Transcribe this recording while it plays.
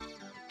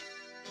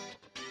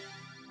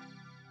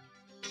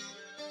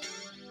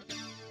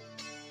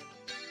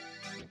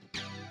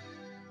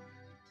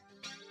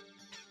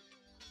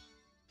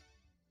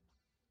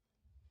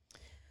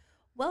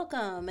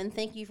Welcome and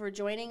thank you for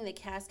joining the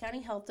Cass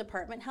County Health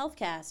Department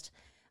HealthCast.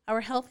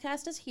 Our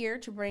HealthCast is here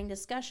to bring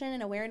discussion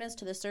and awareness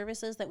to the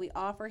services that we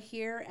offer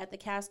here at the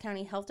Cass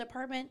County Health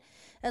Department,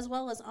 as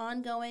well as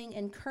ongoing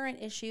and current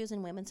issues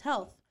in women's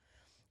health.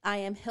 I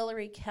am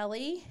Hillary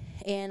Kelly,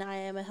 and I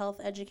am a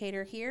health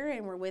educator here,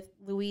 and we're with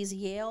Louise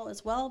Yale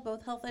as well,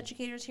 both health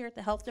educators here at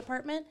the Health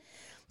Department.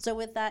 So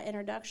with that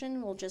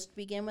introduction, we'll just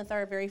begin with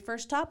our very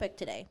first topic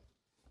today.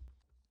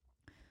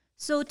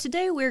 So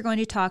today we're going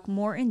to talk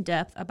more in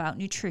depth about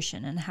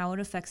nutrition and how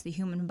it affects the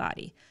human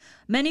body.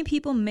 Many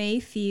people may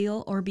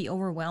feel or be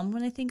overwhelmed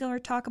when they think or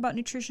talk about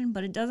nutrition,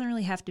 but it doesn't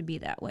really have to be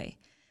that way.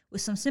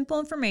 With some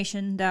simple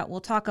information that we'll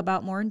talk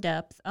about more in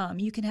depth,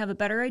 you can have a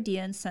better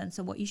idea and sense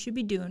of what you should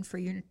be doing for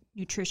your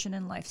nutrition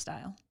and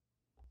lifestyle.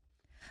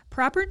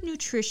 Proper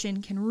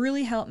nutrition can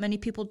really help many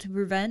people to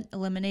prevent,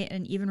 eliminate,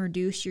 and even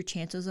reduce your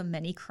chances of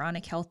many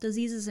chronic health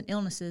diseases and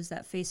illnesses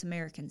that face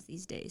Americans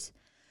these days.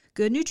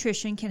 Good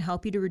nutrition can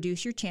help you to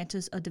reduce your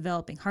chances of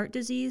developing heart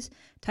disease,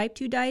 type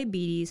 2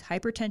 diabetes,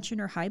 hypertension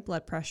or high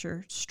blood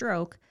pressure,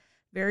 stroke,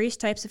 various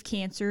types of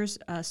cancers,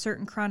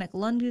 certain chronic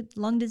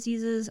lung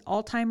diseases,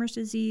 Alzheimer's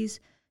disease,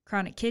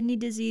 chronic kidney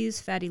disease,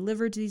 fatty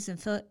liver disease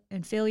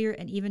and failure,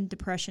 and even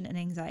depression and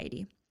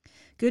anxiety.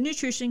 Good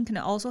nutrition can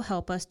also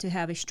help us to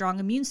have a strong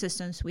immune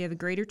system so we have a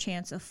greater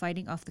chance of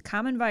fighting off the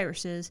common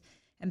viruses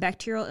and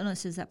bacterial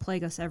illnesses that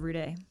plague us every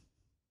day.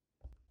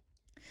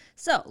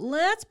 So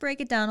let's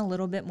break it down a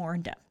little bit more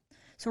in depth.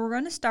 So we're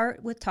going to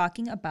start with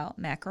talking about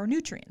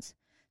macronutrients.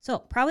 So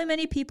probably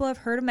many people have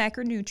heard of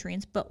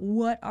macronutrients, but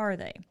what are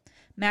they?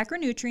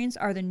 Macronutrients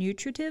are the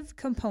nutritive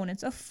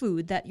components of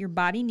food that your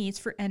body needs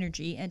for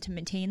energy and to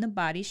maintain the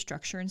body's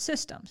structure and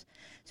systems.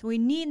 So we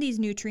need these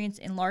nutrients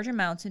in large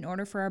amounts in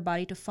order for our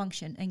body to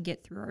function and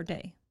get through our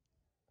day.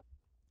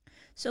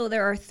 So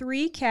there are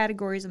 3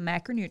 categories of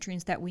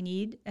macronutrients that we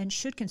need and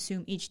should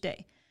consume each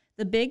day.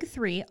 The big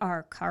 3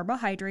 are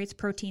carbohydrates,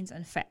 proteins,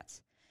 and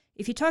fats.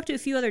 If you talk to a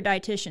few other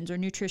dietitians or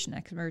nutrition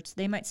experts,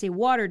 they might say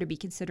water to be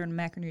considered a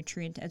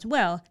macronutrient as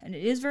well, and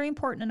it is very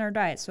important in our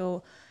diet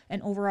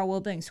and overall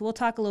well-being. So we'll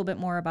talk a little bit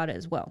more about it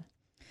as well.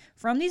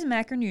 From these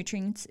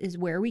macronutrients is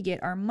where we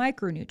get our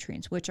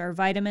micronutrients, which are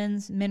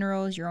vitamins,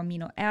 minerals, your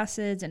amino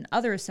acids, and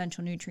other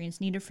essential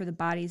nutrients needed for the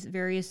body's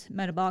various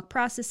metabolic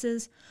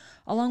processes,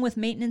 along with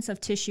maintenance of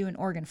tissue and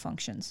organ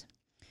functions.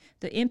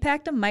 The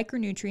impact of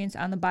micronutrients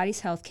on the body's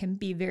health can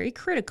be very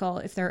critical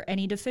if there are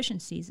any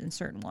deficiencies in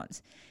certain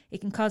ones.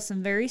 It can cause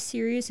some very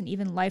serious and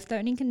even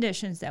life-threatening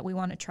conditions that we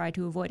want to try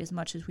to avoid as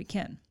much as we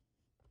can.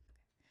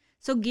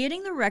 So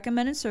getting the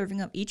recommended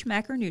serving of each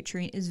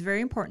macronutrient is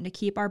very important to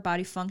keep our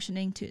body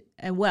functioning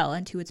well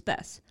and to its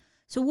best.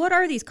 So what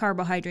are these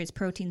carbohydrates,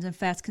 proteins, and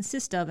fats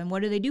consist of, and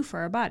what do they do for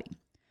our body?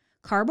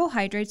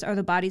 Carbohydrates are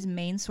the body's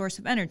main source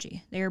of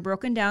energy. They are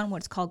broken down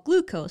what's called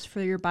glucose for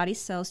your body's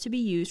cells to be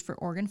used for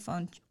organ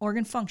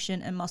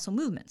function and muscle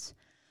movements.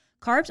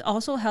 Carbs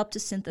also help to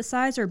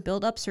synthesize or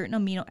build up certain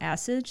amino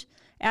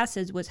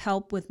acids which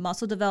help with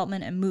muscle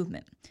development and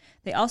movement.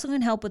 They also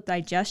can help with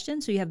digestion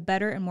so you have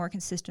better and more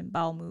consistent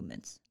bowel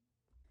movements.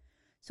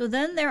 So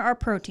then there are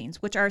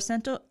proteins, which are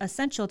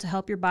essential to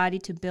help your body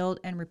to build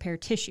and repair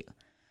tissue.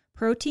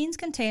 Proteins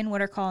contain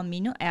what are called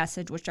amino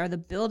acids, which are the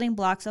building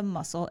blocks of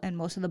muscle and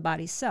most of the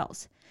body's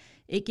cells.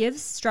 It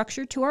gives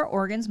structure to our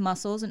organs,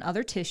 muscles, and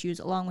other tissues,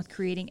 along with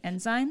creating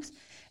enzymes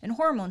and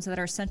hormones that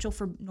are essential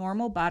for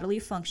normal bodily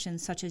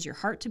functions, such as your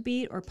heart to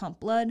beat or pump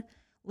blood,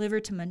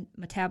 liver to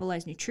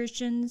metabolize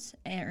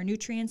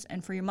nutrients,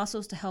 and for your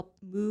muscles to help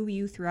move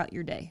you throughout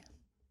your day.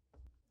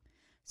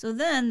 So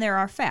then there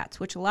are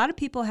fats, which a lot of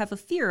people have a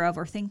fear of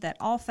or think that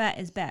all fat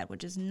is bad,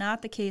 which is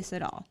not the case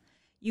at all.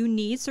 You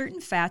need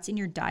certain fats in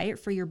your diet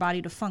for your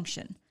body to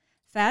function.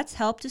 Fats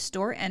help to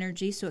store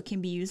energy so it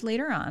can be used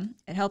later on.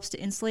 It helps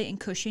to insulate and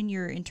cushion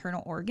your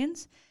internal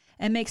organs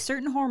and makes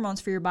certain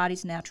hormones for your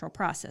body's natural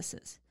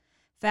processes.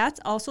 Fats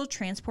also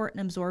transport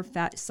and absorb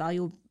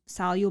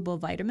fat-soluble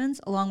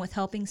vitamins, along with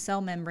helping cell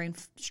membrane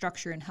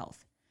structure and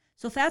health.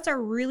 So fats are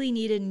really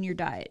needed in your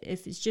diet.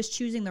 If it's just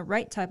choosing the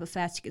right type of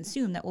fats to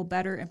consume, that will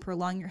better and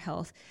prolong your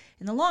health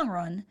in the long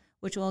run,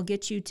 which will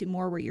get you to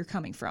more where you're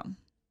coming from.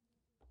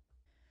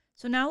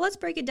 So now let's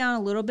break it down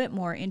a little bit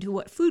more into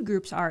what food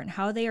groups are and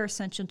how they are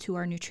essential to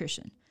our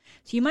nutrition.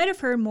 So you might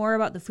have heard more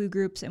about the food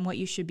groups and what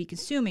you should be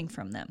consuming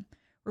from them.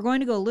 We're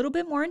going to go a little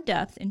bit more in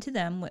depth into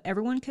them, what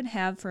everyone can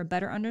have for a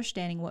better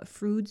understanding what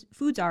foods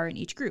are in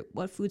each group,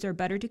 what foods are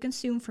better to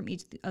consume from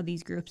each of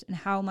these groups, and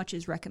how much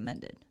is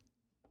recommended.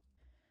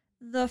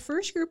 The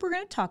first group we're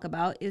going to talk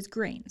about is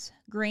grains.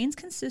 Grains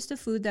consist of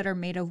food that are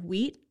made of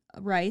wheat,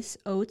 rice,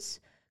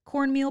 oats,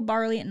 cornmeal,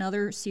 barley, and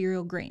other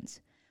cereal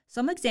grains.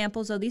 Some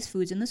examples of these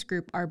foods in this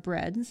group are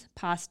breads,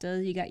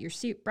 pastas, you got your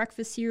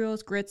breakfast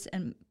cereals, grits,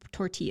 and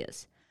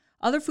tortillas.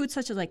 Other foods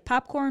such as like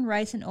popcorn,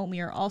 rice, and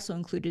oatmeal are also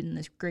included in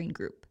this grain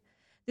group.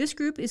 This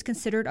group is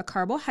considered a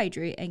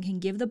carbohydrate and can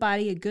give the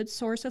body a good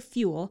source of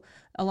fuel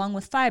along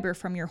with fiber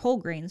from your whole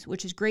grains,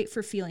 which is great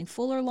for feeling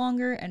fuller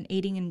longer and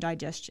aiding in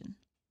digestion.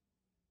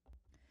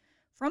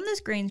 From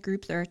this grains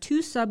group, there are two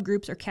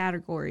subgroups or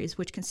categories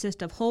which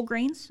consist of whole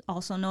grains,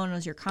 also known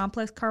as your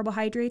complex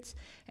carbohydrates,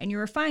 and your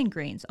refined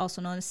grains,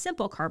 also known as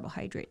simple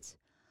carbohydrates.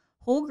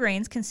 Whole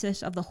grains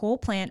consist of the whole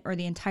plant or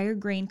the entire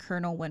grain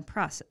kernel when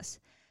processed.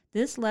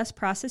 This less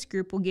processed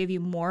group will give you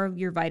more of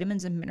your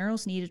vitamins and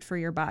minerals needed for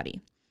your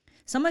body.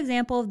 Some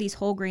examples of these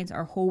whole grains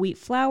are whole wheat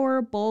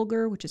flour,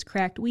 bulgur, which is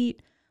cracked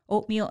wheat,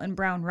 oatmeal, and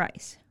brown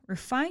rice.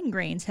 Refined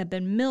grains have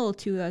been milled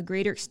to a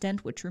greater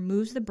extent, which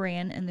removes the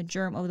bran and the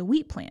germ of the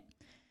wheat plant.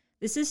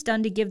 This is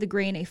done to give the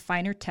grain a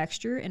finer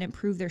texture and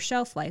improve their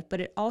shelf life,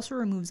 but it also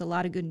removes a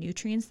lot of good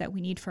nutrients that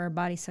we need for our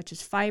bodies, such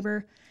as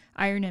fiber,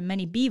 iron, and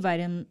many B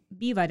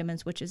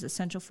vitamins, which is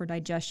essential for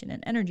digestion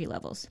and energy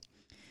levels.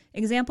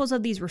 Examples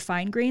of these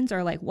refined grains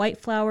are like white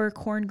flour,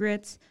 corn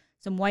grits,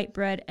 some white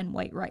bread, and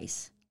white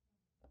rice.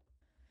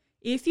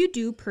 If you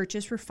do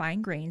purchase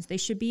refined grains, they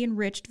should be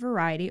enriched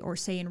variety or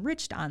say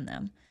enriched on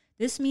them.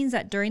 This means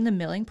that during the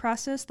milling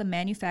process, the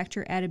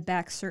manufacturer added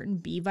back certain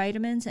B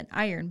vitamins and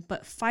iron,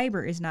 but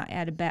fiber is not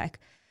added back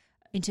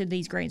into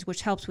these grains,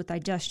 which helps with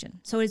digestion.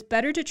 So it is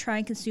better to try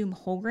and consume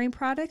whole grain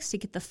products to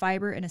get the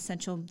fiber and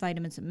essential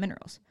vitamins and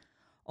minerals.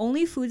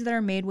 Only foods that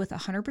are made with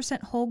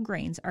 100% whole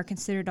grains are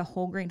considered a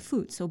whole grain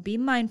food, so be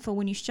mindful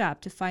when you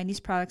shop to find these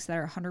products that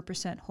are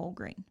 100% whole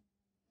grain.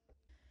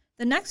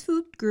 The next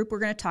food group we're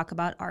going to talk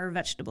about are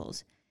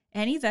vegetables.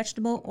 Any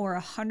vegetable or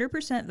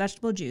 100%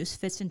 vegetable juice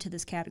fits into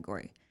this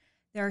category.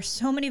 There are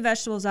so many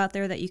vegetables out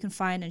there that you can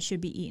find and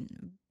should be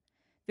eaten.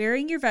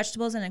 Varying your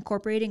vegetables and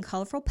incorporating a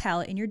colorful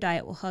palette in your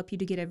diet will help you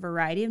to get a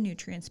variety of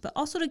nutrients, but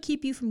also to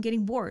keep you from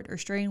getting bored or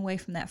straying away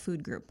from that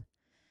food group.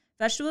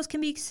 Vegetables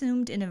can be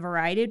consumed in a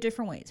variety of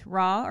different ways,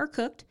 raw or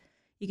cooked.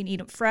 You can eat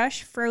them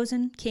fresh,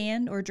 frozen,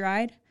 canned, or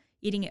dried,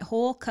 eating it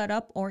whole, cut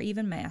up, or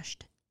even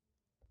mashed.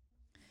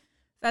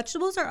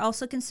 Vegetables are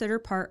also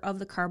considered part of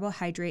the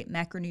carbohydrate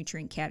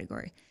macronutrient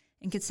category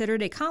and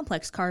considered a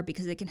complex carb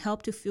because it can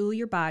help to fuel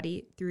your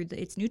body through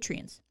its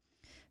nutrients.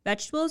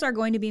 Vegetables are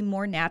going to be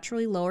more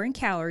naturally lower in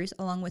calories,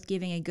 along with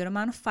giving a good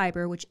amount of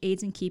fiber, which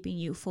aids in keeping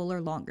you fuller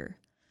longer.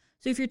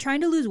 So if you're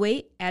trying to lose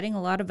weight, adding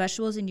a lot of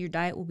vegetables into your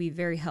diet will be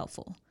very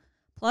helpful.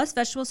 Plus,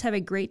 vegetables have a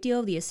great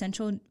deal of the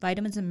essential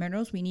vitamins and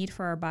minerals we need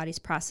for our body's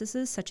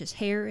processes, such as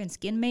hair and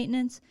skin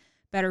maintenance,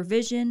 better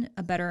vision,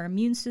 a better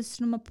immune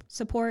system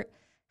support,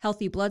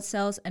 healthy blood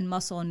cells, and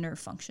muscle and nerve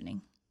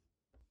functioning.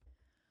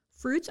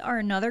 Fruits are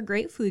another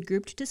great food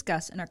group to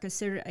discuss and are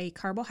considered a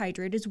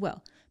carbohydrate as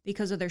well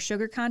because of their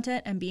sugar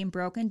content and being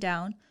broken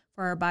down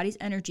for our body's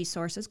energy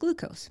source as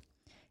glucose.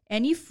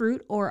 Any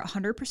fruit or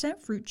 100%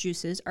 fruit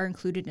juices are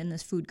included in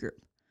this food group.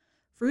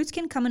 Fruits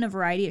can come in a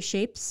variety of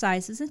shapes,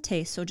 sizes, and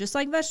tastes, so just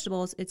like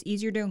vegetables, it's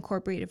easier to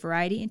incorporate a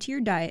variety into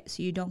your diet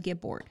so you don't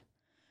get bored.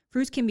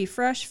 Fruits can be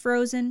fresh,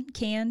 frozen,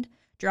 canned,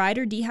 dried,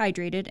 or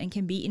dehydrated, and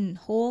can be eaten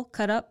whole,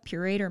 cut up,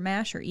 pureed, or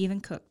mashed, or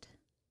even cooked.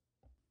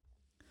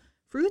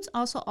 Fruits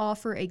also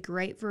offer a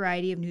great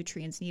variety of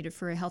nutrients needed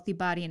for a healthy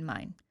body and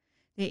mind.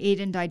 They aid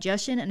in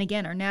digestion and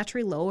again are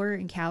naturally lower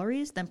in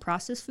calories than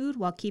processed food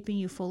while keeping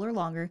you fuller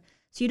longer,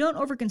 so you don't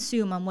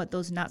overconsume on what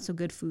those not so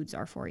good foods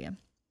are for you.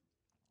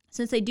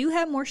 Since they do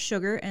have more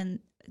sugar and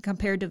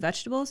compared to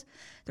vegetables,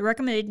 the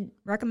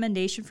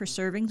recommendation for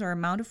servings or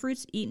amount of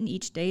fruits eaten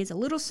each day is a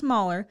little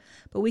smaller,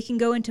 but we can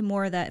go into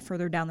more of that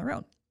further down the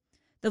road.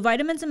 The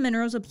vitamins and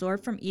minerals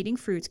absorbed from eating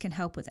fruits can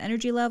help with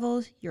energy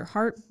levels, your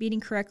heart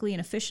beating correctly and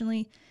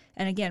efficiently,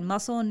 and again,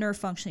 muscle and nerve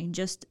functioning,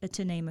 just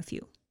to name a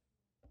few.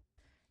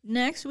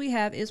 Next we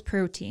have is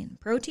protein.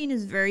 Protein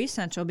is very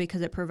essential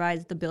because it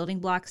provides the building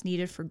blocks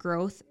needed for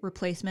growth,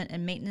 replacement,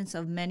 and maintenance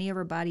of many of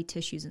our body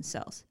tissues and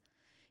cells.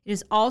 It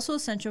is also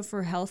essential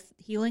for health,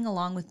 healing,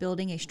 along with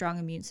building a strong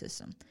immune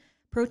system.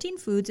 Protein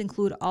foods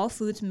include all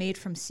foods made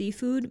from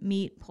seafood,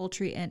 meat,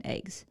 poultry, and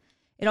eggs.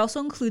 It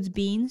also includes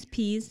beans,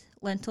 peas,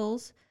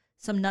 lentils,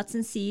 some nuts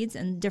and seeds,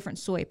 and different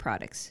soy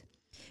products.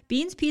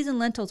 Beans, peas, and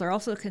lentils are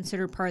also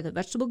considered part of the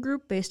vegetable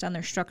group based on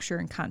their structure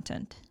and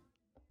content.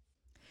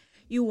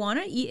 You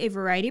want to eat a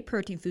variety of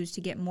protein foods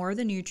to get more of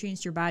the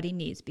nutrients your body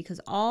needs because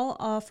all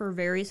offer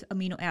various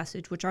amino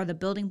acids, which are the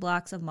building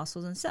blocks of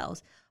muscles and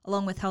cells,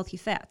 along with healthy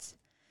fats.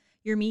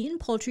 Your meat and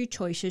poultry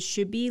choices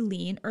should be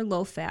lean or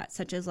low fat,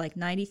 such as like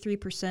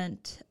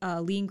 93%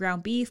 lean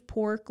ground beef,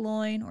 pork,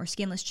 loin, or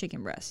skinless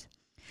chicken breast.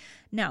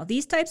 Now,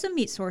 these types of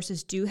meat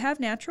sources do have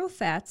natural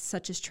fats,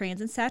 such as trans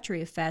and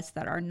saturated fats,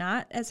 that are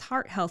not as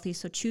heart healthy,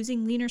 so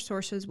choosing leaner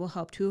sources will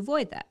help to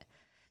avoid that.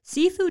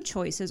 Seafood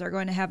choices are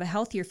going to have a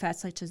healthier fat,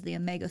 such as the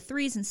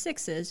omega-3s and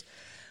 6s,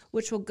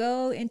 which we'll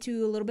go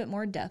into a little bit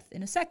more depth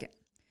in a second.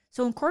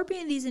 So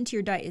incorporating these into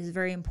your diet is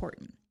very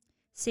important.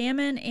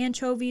 Salmon,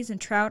 anchovies,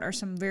 and trout are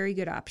some very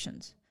good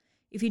options.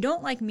 If you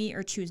don't like meat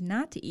or choose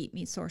not to eat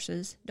meat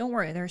sources, don't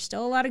worry, there are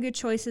still a lot of good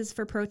choices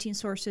for protein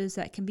sources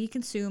that can be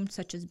consumed,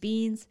 such as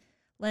beans,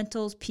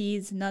 lentils,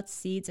 peas, nuts,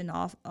 seeds, and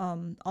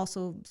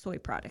also soy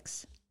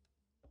products.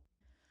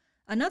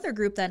 Another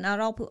group that not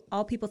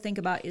all people think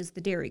about is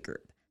the dairy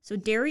group. So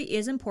dairy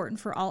is important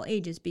for all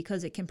ages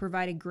because it can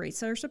provide a great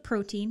source of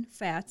protein,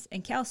 fats,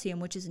 and calcium,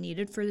 which is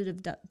needed for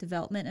the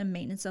development and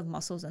maintenance of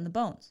muscles and the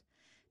bones.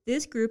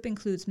 This group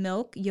includes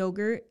milk,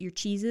 yogurt, your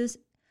cheeses,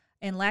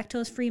 and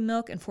lactose-free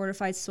milk and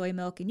fortified soy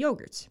milk and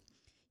yogurts.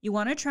 You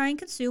want to try and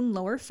consume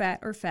lower fat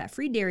or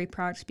fat-free dairy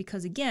products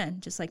because, again,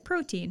 just like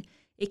protein,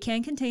 it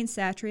can contain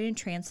saturated and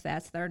trans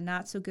fats that are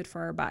not so good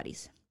for our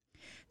bodies.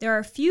 There are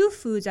a few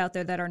foods out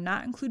there that are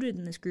not included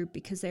in this group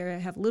because they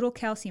have little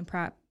calcium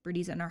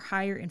properties and are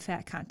higher in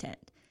fat content.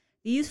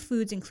 These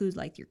foods include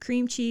like your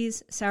cream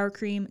cheese, sour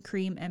cream,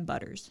 and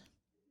butters.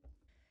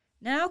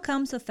 Now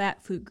comes the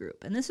fat food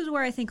group, and this is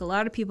where I think a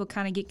lot of people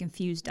kind of get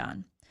confused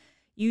on.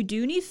 You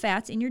do need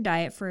fats in your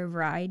diet for a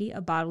variety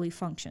of bodily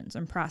functions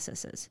and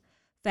processes.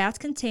 Fats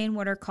contain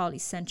what are called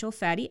essential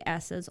fatty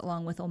acids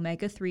along with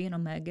omega-3 and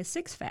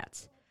omega-6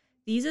 fats.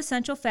 These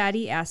essential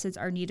fatty acids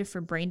are needed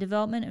for brain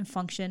development and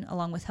function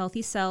along with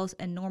healthy cells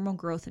and normal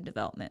growth and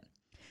development.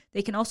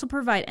 They can also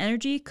provide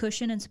energy,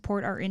 cushion, and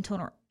support our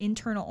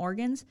internal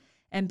organs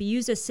and be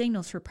used as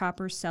signals for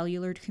proper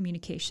cellular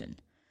communication.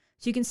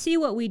 So you can see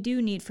what we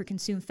do need for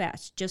consumed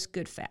fats, just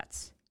good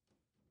fats.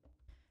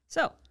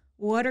 So,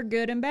 what are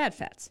good and bad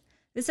fats?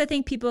 This I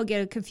think people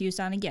get confused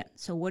on again.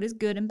 So what is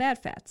good and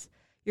bad fats?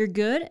 Your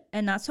good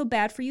and not so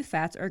bad for you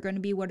fats are going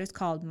to be what is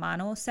called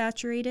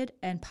monounsaturated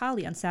and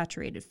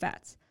polyunsaturated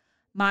fats.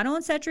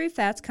 Monounsaturated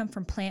fats come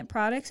from plant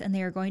products and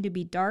they are going to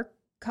be dark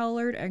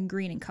colored and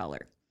green in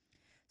color.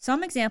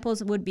 Some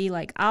examples would be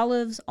like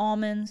olives,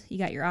 almonds, you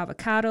got your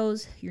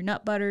avocados, your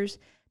nut butters,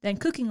 then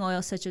cooking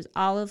oils such as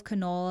olive,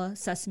 canola,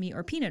 sesame,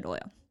 or peanut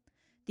oil.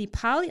 The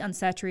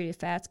polyunsaturated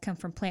fats come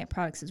from plant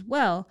products as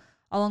well,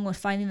 along with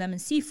finding them in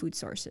seafood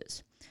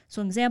sources.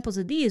 So examples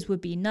of these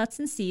would be nuts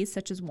and seeds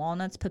such as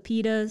walnuts,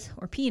 pepitas,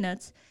 or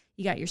peanuts.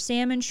 You got your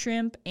salmon,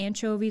 shrimp,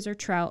 anchovies, or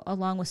trout,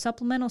 along with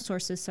supplemental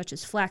sources such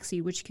as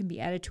flaxseed, which can be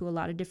added to a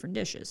lot of different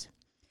dishes.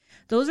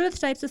 Those are the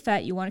types of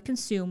fat you want to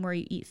consume where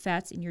you eat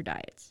fats in your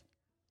diets.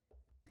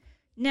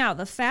 Now,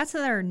 the fats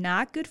that are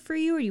not good for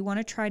you or you want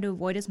to try to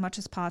avoid as much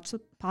as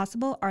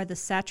possible are the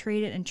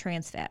saturated and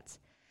trans fats.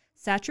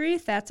 Saturated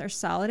fats are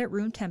solid at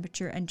room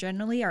temperature and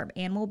generally are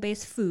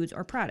animal-based foods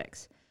or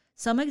products.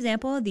 Some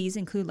examples of these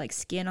include like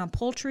skin on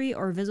poultry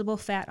or visible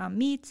fat on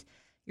meats,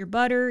 your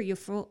butter, your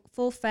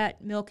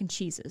full-fat milk, and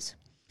cheeses.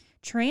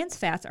 Trans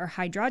fats are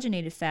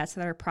hydrogenated fats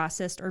that are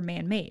processed or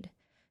man-made.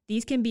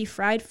 These can be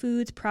fried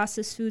foods,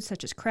 processed foods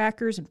such as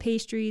crackers and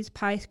pastries,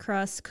 pie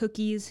crusts,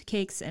 cookies,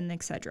 cakes, and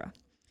etc.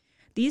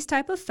 These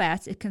type of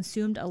fats, if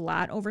consumed a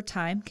lot over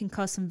time, can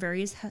cause some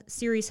various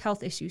serious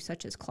health issues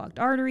such as clogged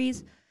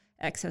arteries,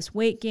 excess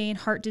weight gain,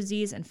 heart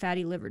disease, and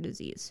fatty liver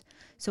disease.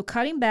 So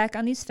cutting back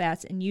on these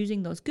fats and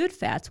using those good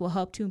fats will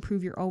help to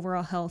improve your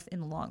overall health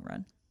in the long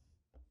run.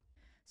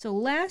 So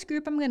last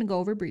group I'm going to go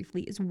over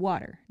briefly is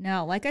water.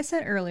 Now, like I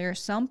said earlier,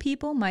 some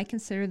people might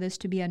consider this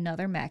to be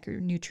another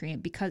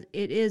macronutrient because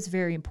it is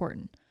very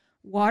important.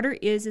 Water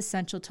is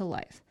essential to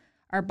life.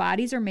 Our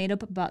bodies are made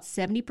up of about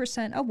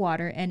 70% of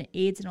water and it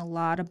aids in a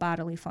lot of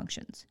bodily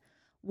functions.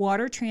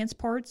 Water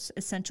transports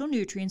essential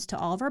nutrients to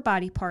all of our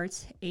body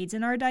parts, aids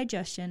in our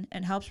digestion,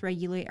 and helps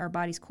regulate our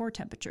body's core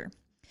temperature.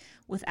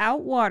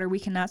 Without water, we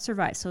cannot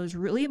survive, so it's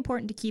really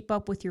important to keep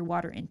up with your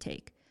water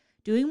intake.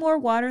 Doing more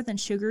water than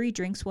sugary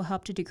drinks will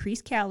help to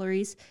decrease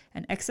calories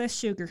and excess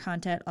sugar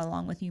content,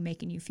 along with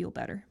making you feel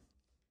better.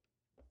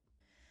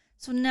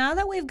 So now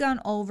that we've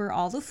gone over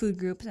all the food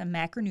groups and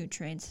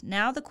macronutrients,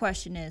 now the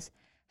question is,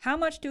 how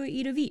much do we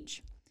eat of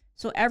each?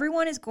 So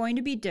everyone is going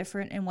to be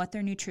different in what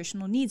their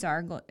nutritional needs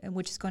are,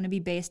 which is going to be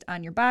based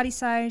on your body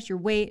size, your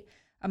weight,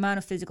 amount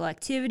of physical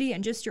activity,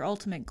 and just your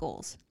ultimate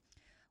goals.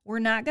 We're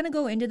not going to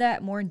go into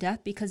that more in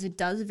depth because it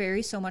does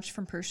vary so much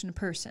from person to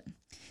person.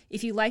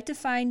 If you'd like to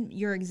find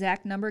your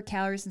exact number of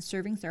calories and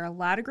servings, there are a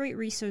lot of great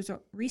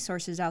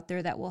resources out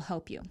there that will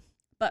help you.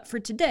 But for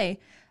today,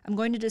 I'm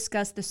going to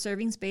discuss the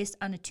servings based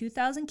on a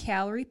 2,000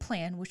 calorie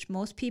plan, which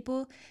most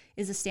people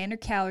is a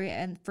standard calorie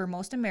and for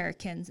most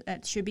Americans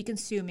that should be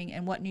consuming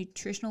and what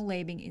nutritional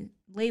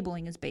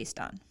labeling is based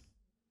on.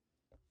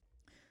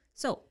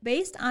 So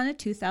based on a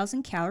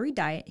 2,000 calorie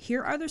diet,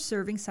 here are the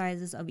serving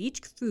sizes of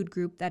each food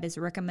group that is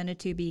recommended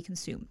to be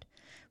consumed.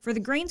 For the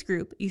grains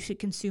group, you should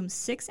consume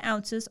 6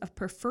 ounces of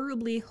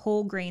preferably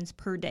whole grains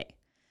per day.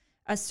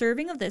 A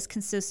serving of this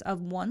consists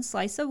of 1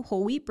 slice of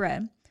whole wheat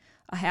bread,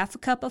 a half a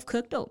cup of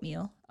cooked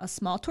oatmeal, a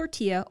small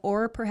tortilla,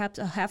 or perhaps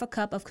a half a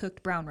cup of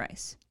cooked brown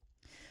rice.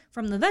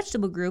 From the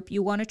vegetable group,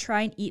 you want to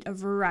try and eat a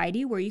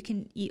variety where you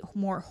can eat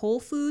more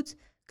whole foods,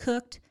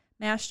 cooked,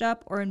 mashed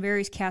up, or in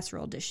various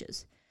casserole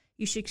dishes.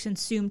 You should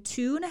consume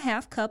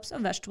 2.5 cups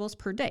of vegetables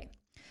per day.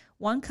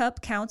 1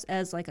 cup counts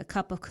as like a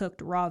cup of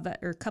cooked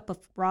cup of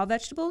raw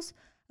vegetables,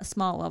 a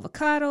small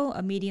avocado,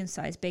 a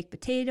medium-sized baked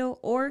potato,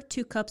 or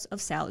 2 cups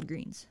of salad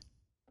greens.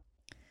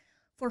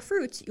 For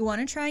fruits, you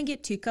want to try and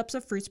get 2 cups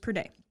of fruits per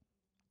day.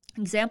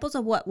 Examples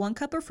of what 1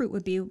 cup of fruit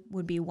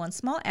would be 1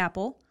 small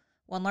apple,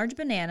 1 large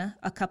banana,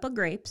 a cup of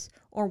grapes,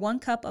 or 1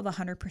 cup of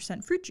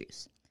 100% fruit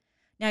juice.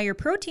 Now your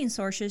protein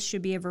sources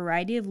should be a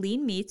variety of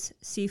lean meats,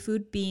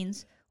 seafood,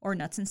 beans, or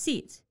nuts and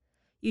seeds.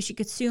 You should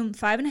consume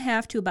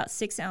 5.5 to about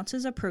 6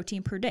 ounces of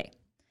protein per day.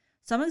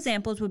 Some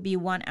examples would be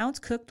 1 ounce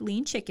cooked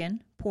lean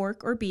chicken,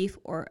 pork or beef,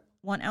 or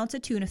 1 ounce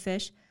of tuna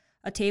fish,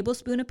 a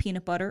tablespoon of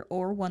peanut butter,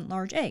 or 1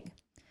 large egg.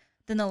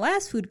 Then the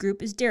last food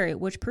group is dairy,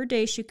 which per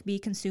day should be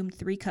consumed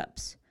 3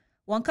 cups.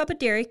 1 cup of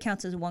dairy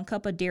counts as 1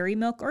 cup of dairy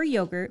milk or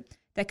yogurt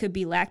that could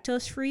be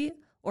lactose-free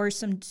or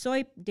some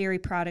soy dairy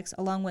products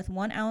along with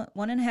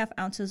 1.5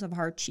 ounces of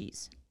hard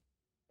cheese.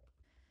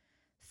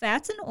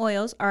 Fats and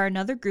oils are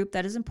another group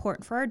that is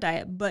important for our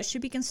diet but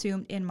should be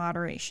consumed in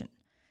moderation.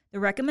 The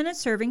recommended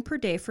serving per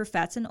day for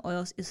fats and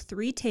oils is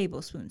 3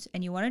 tablespoons,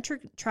 and you want to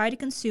try to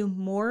consume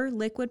more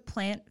liquid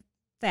plant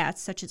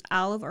fats such as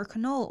olive or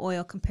canola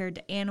oil compared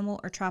to animal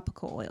or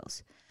tropical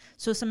oils.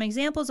 So some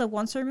examples of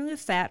 1 serving of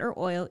fat or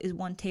oil is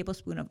 1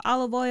 tablespoon of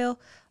olive oil,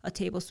 a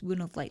tablespoon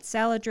of light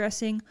salad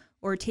dressing,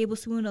 or a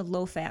tablespoon of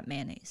low-fat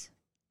mayonnaise.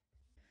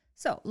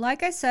 So,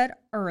 like I said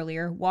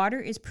earlier, water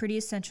is pretty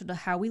essential to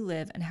how we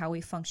live and how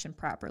we function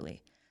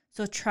properly.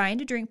 So trying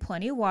to drink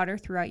plenty of water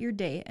throughout your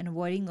day and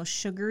avoiding those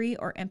sugary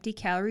or empty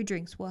calorie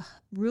drinks will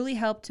really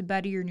help to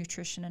better your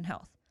nutrition and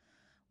health.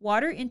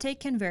 Water intake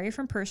can vary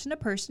from person to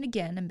person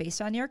again and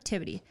based on your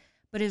activity,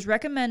 but it is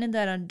recommended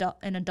that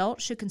an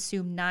adult should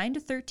consume 9 to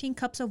 13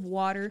 cups of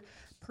water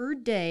per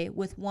day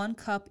with 1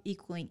 cup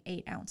equaling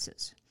 8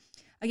 ounces.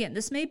 Again,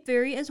 this may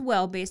vary as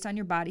well based on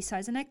your body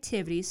size and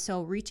activities,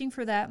 so reaching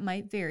for that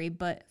might vary,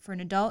 but for an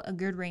adult, a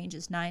good range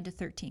is 9 to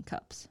 13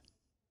 cups.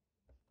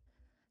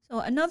 So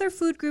another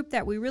food group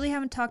that we really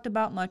haven't talked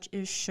about much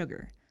is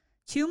sugar.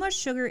 Too much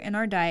sugar in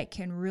our diet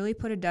can really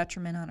put a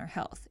detriment on our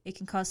health. It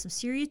can cause some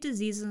serious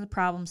diseases and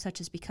problems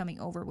such as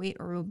becoming overweight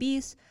or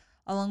obese,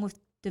 along with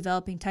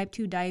developing type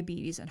 2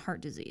 diabetes and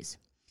heart disease.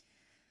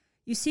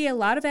 You see a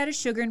lot of added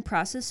sugar in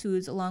processed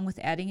foods along with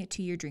adding it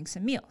to your drinks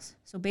and meals.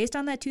 So based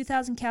on that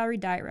 2,000 calorie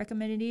diet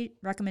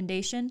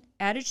recommendation,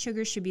 added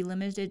sugar should be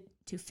limited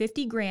to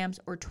 50 grams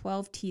or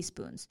 12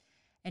 teaspoons.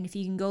 And if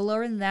you can go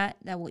lower than that,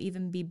 that will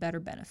even be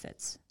better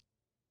benefits.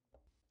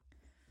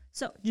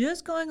 So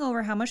just going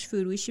over how much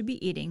food we should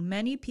be eating,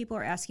 many people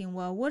are asking,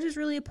 well, what is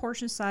really a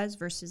portion size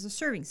versus a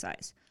serving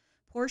size?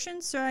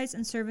 Portion size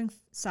and serving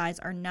size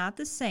are not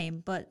the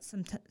same, but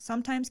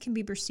sometimes can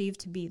be perceived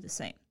to be the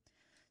same.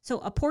 So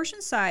a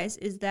portion size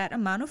is that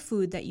amount of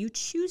food that you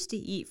choose to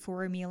eat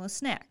for a meal or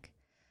snack.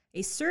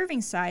 A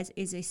serving size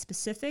is a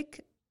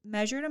specific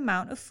measured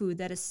amount of food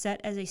that is set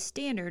as a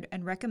standard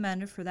and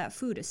recommended for that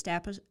food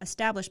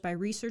established by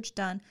research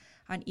done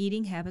on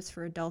eating habits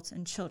for adults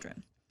and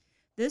children.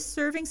 This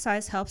serving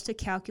size helps to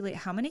calculate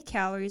how many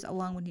calories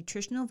along with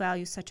nutritional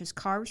values such as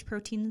carbs,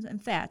 proteins,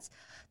 and fats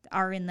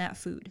are in that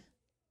food.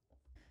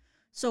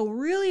 So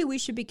really we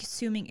should be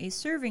consuming a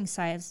serving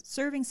size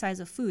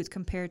of foods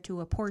compared to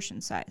a portion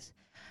size.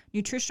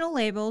 Nutritional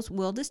labels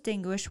will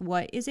distinguish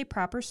what is a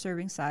proper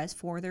serving size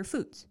for their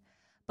foods.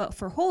 But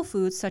for whole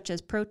foods such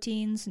as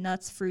proteins,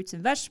 nuts, fruits,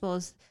 and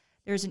vegetables,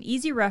 there's an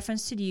easy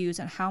reference to use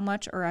on how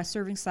much or a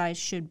serving size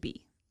should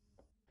be.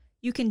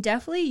 You can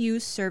definitely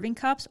use serving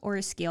cups or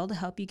a scale to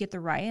help you get the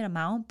right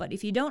amount, but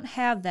if you don't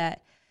have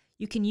that,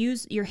 you can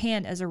use your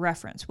hand as a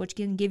reference, which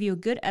can give you a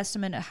good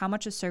estimate of how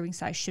much a serving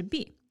size should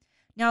be.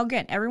 Now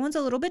again, everyone's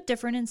a little bit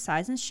different in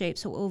size and shape,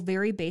 so it will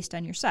vary based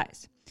on your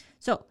size.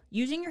 So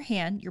using your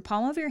hand, your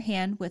palm of your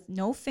hand with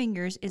no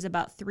fingers is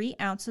about 3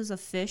 ounces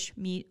of fish,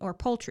 meat, or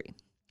poultry.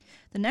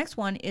 The next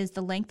one is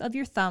the length of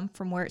your thumb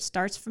from where it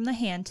starts from the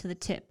hand to the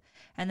tip,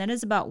 and that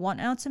is about 1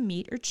 ounce of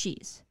meat or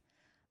cheese.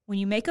 When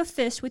you make a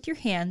fist with your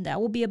hand, that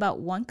will be about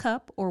 1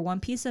 cup or 1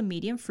 piece of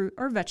medium fruit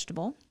or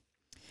vegetable.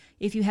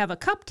 If you have a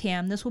cupped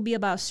hand, this will be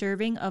about a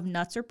serving of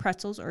nuts or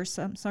pretzels or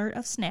some sort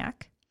of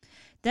snack.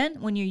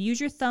 Then when you use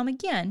your thumb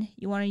again,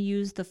 you want to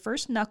use the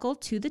first knuckle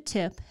to the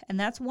tip, and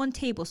that's 1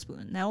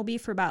 tablespoon. That will be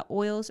for about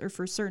oils or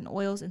for certain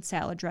oils and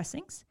salad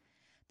dressings.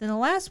 Then the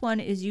last one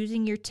is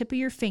using your tip of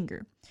your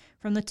finger.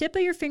 From the tip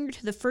of your finger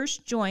to the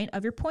first joint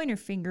of your pointer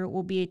finger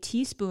will be a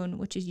teaspoon,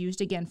 which is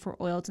used again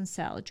for oils and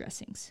salad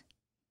dressings.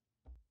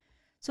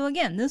 So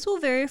again, this will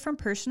vary from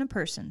person to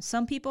person.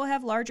 Some people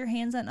have larger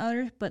hands than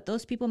others, but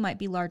those people might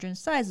be larger in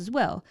size as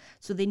well,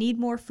 so they need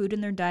more food in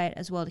their diet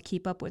as well to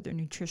keep up with their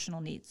nutritional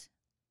needs.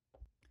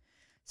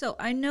 So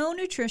I know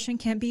nutrition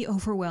can be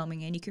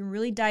overwhelming and you can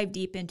really dive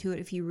deep into it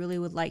if you really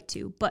would like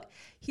to, but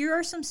here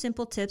are some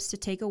simple tips to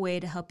take away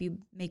to help you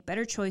make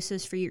better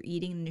choices for your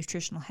eating and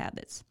nutritional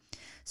habits.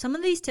 Some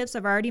of these tips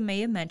I've already may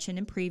have mentioned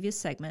in previous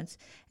segments,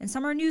 and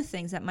some are new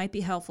things that might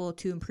be helpful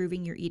to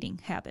improving your eating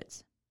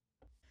habits.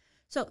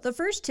 So the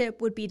first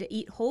tip would be to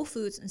eat whole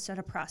foods instead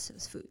of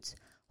processed foods.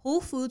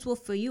 Whole foods will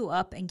fill you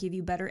up and give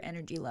you better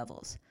energy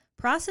levels.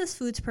 Processed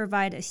foods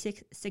provide a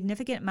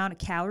significant amount of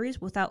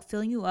calories without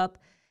filling you up,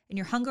 and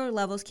your hunger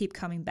levels keep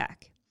coming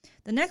back.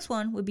 The next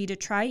one would be to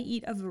try to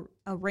eat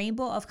a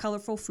rainbow of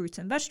colorful fruits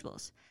and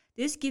vegetables.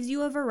 This gives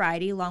you a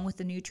variety along with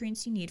the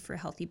nutrients you need for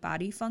healthy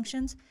body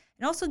functions,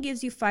 and also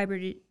gives you fiber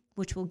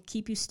which will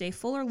keep you stay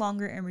fuller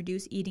longer and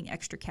reduce eating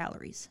extra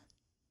calories.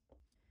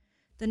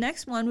 The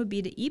next one would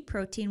be to eat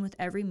protein with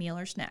every meal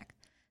or snack.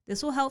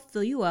 This will help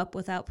fill you up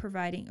without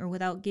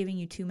giving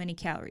you too many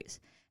calories,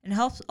 and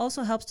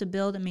also helps to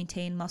build and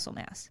maintain muscle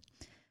mass.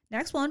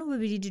 Next one would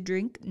be to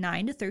drink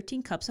 9 to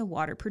 13 cups of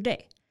water per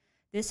day.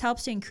 This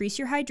helps to increase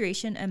your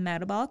hydration and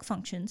metabolic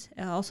functions.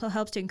 It also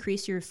helps to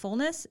increase your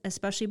fullness,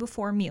 especially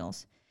before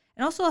meals.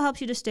 It also helps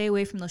you to stay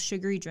away from those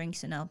sugary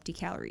drinks and empty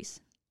calories.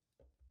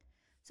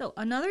 So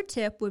another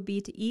tip would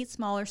be to eat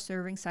smaller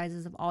serving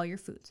sizes of all your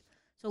foods.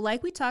 So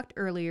like we talked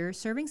earlier,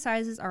 serving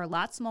sizes are a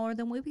lot smaller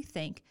than what we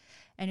think.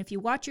 And if you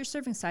watch your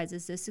serving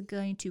sizes, this is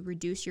going to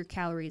reduce your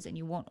calories and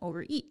you won't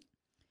overeat.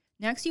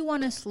 Next, you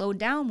want to slow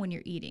down when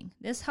you're eating.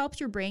 This helps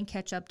your brain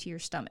catch up to your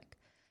stomach.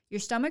 Your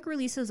stomach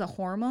releases a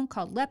hormone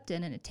called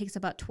leptin, and it takes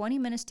about 20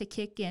 minutes to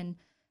kick in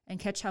and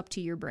catch up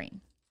to your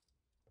brain.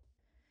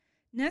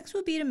 Next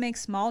would be to make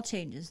small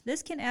changes.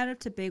 This can add up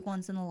to big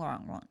ones in the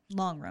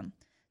long run.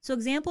 So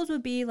examples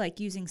would be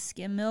like using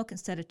skim milk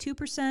instead of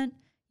 2%,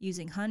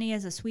 using honey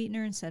as a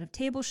sweetener instead of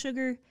table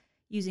sugar,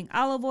 using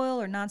olive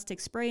oil or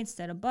nonstick spray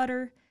instead of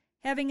butter,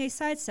 having a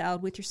side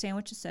salad with your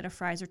sandwich instead of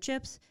fries or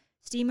chips,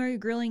 steaming or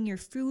grilling your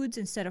foods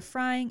instead of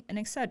frying, and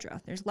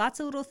etc. There's lots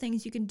of little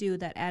things you can do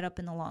that add up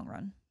in the long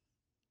run.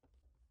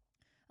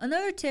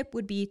 Another tip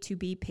would be to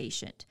be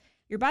patient.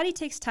 Your body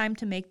takes time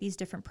to make these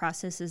different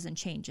processes and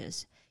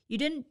changes. You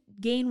didn't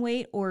gain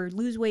weight or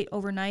lose weight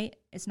overnight.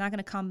 It's not going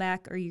to come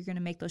back, or you're going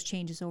to make those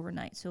changes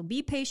overnight. So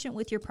be patient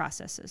with your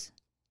processes.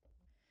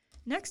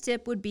 Next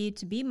tip would be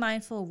to be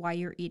mindful of why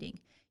you're eating.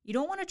 You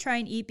don't want to try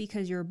and eat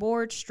because you're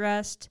bored,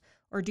 stressed,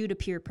 or due to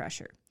peer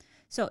pressure.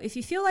 So if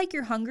you feel like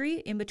you're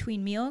hungry in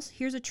between meals,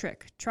 here's a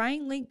trick. Try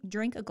and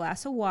drink a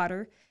glass of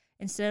water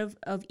instead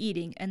of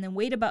eating, and then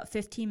wait about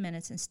 15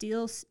 minutes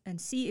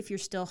and see if you're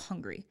still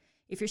hungry.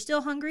 If you're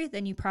still hungry,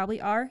 then you probably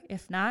are.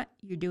 If not,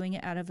 you're doing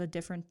it out of a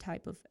different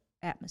type of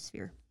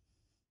atmosphere.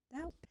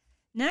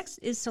 Next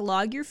is to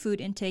log your food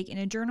intake in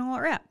a journal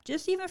or app,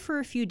 just even for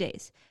a few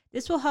days.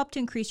 This will help to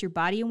increase your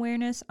body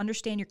awareness,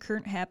 understand your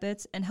current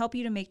habits, and help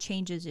you to make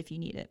changes if you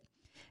need it.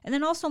 And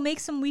then also make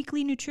some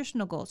weekly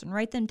nutritional goals and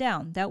write them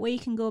down. That way you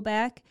can go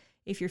back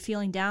if you're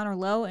feeling down or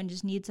low and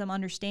just need some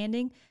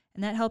understanding,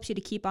 and that helps you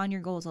to keep on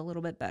your goals a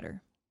little bit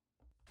better.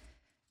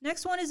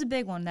 Next one is a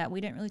big one that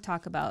we didn't really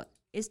talk about,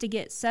 is to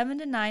get 7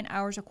 to 9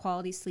 hours of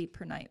quality sleep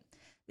per night.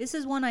 This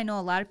is one I know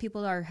a lot of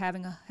people are have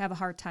a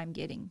hard time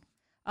getting.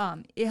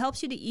 It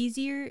helps you to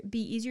be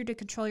easier to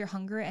control your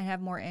hunger and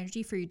have more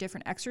energy for your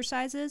different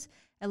exercises.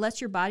 It lets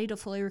your body to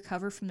fully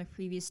recover from the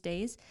previous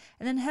days,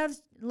 and then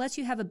lets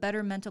you have a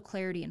better mental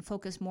clarity and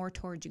focus more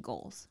towards your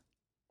goals.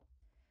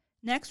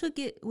 Next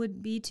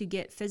would be to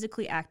get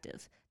physically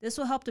active. This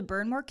will help to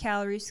burn more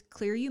calories,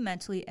 clear you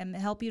mentally, and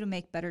help you to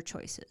make better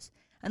choices.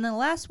 And then the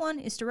last one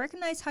is to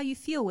recognize how you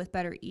feel with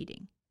better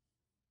eating.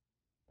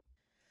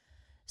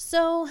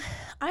 So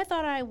I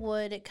thought I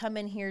would come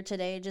in here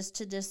today just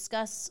to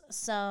discuss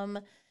some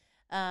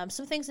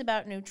things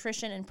about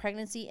nutrition and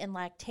pregnancy and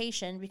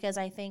lactation, because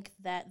I think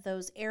that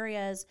those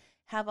areas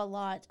have a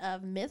lot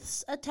of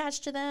myths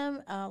attached to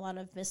them, a lot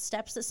of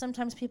missteps that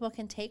sometimes people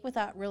can take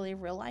without really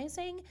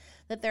realizing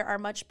that there are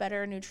much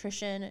better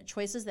nutrition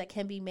choices that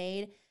can be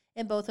made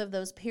in both of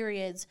those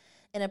periods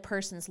in a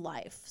person's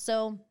life.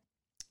 So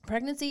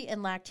pregnancy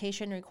and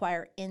lactation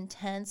require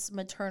intense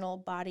maternal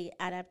body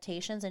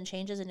adaptations and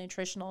changes in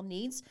nutritional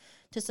needs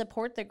to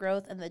support the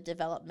growth and the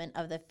development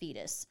of the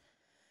fetus.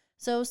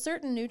 So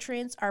certain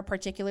nutrients are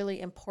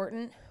particularly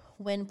important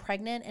when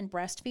pregnant and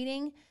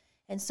breastfeeding.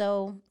 And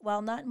so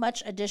while not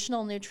much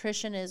additional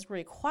nutrition is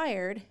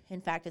required,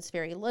 in fact, it's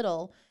very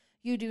little,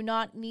 you do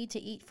not need to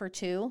eat for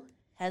two,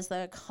 as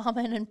the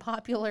common and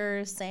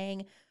popular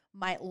saying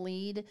might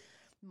lead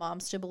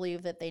moms to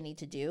believe that they need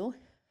to do.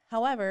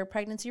 However,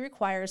 pregnancy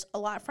requires a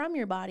lot from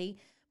your body,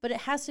 but it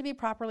has to be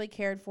properly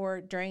cared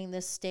for during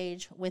this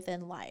stage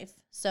within life.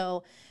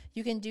 So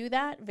you can do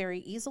that very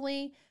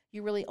easily.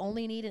 You really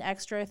only need an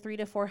extra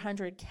 300 to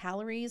 400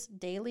 calories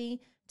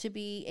daily to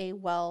be a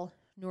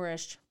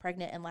well-nourished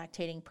pregnant and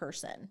lactating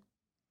person.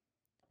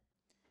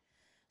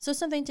 So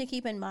something to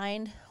keep in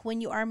mind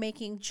when you are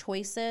making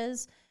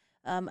choices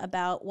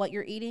about what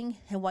you're eating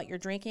and what you're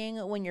drinking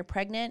when you're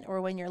pregnant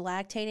or when you're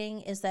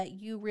lactating is that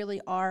you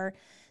really are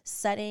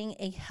setting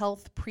a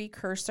health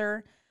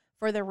precursor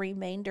for the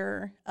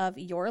remainder of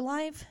your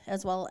life,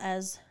 as well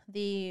as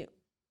the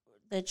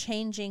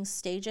changing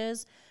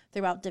stages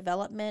throughout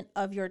development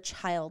of your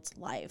child's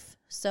life.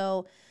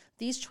 So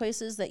these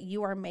choices that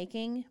you are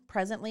making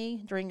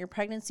presently during your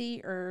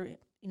pregnancy, or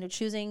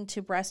choosing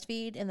to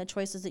breastfeed, and the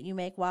choices that you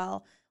make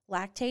while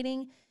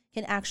lactating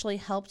can actually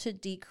help to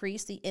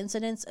decrease the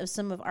incidence of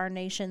some of our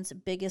nation's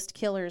biggest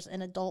killers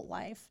in adult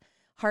life.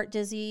 Heart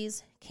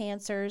disease,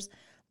 cancers,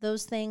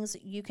 those things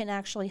you can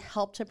actually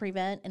help to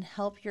prevent and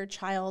help your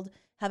child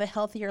have a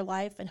healthier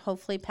life and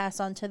hopefully pass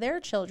on to their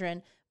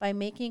children by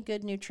making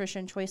good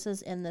nutrition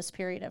choices in this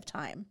period of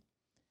time.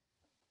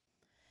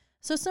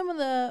 So some of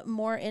the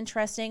more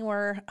interesting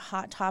or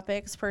hot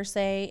topics per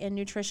se in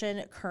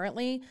nutrition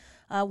currently,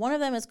 one of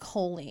them is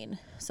choline.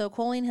 So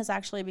choline has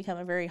actually become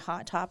a very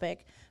hot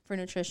topic for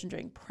nutrition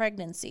during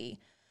pregnancy.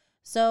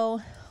 So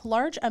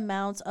large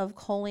amounts of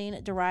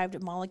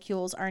choline-derived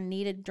molecules are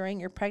needed during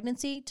your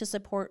pregnancy to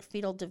support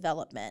fetal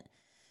development.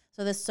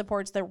 So this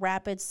supports the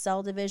rapid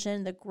cell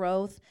division, the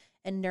growth,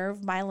 and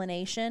nerve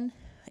myelination.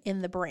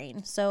 in the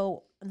brain.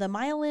 So the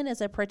myelin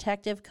is a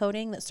protective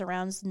coating that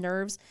surrounds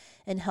nerves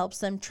and helps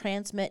them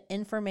transmit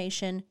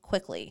information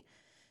quickly.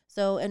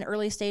 So in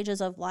early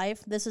stages of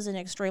life, this is an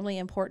extremely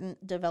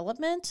important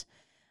development.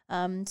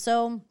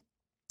 So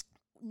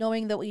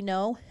knowing that we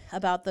know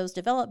about those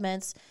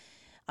developments,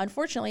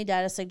 unfortunately,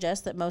 data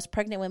suggests that most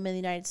pregnant women in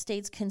the United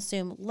States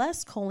consume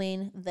less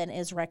choline than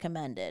is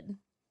recommended.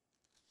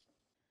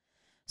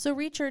 So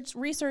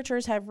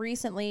researchers have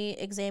recently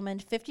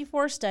examined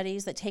 54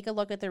 studies that take a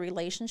look at the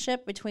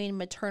relationship between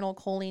maternal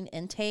choline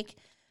intake,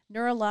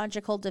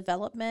 neurological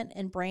development,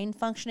 and brain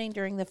functioning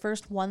during the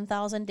first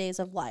 1,000 days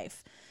of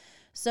life.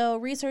 So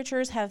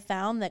researchers have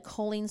found that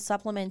choline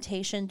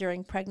supplementation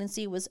during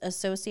pregnancy was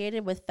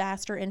associated with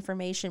faster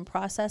information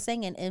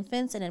processing in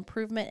infants and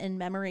improvement in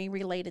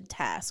memory-related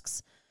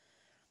tasks.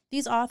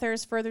 These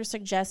authors further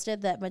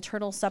suggested that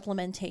maternal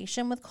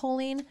supplementation with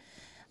choline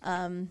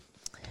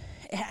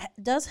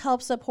does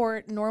help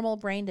support normal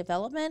brain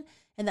development,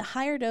 and that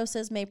higher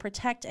doses may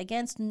protect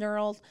against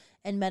neural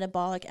and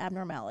metabolic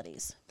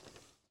abnormalities.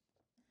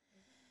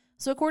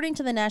 So according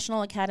to the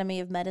National Academy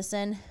of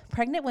Medicine,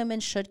 pregnant women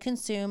should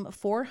consume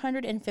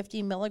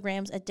 450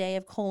 milligrams a day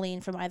of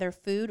choline from either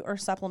food or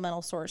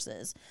supplemental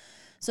sources.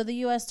 So the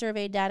U.S.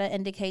 survey data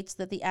indicates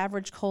that the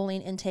average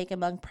choline intake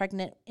among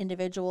pregnant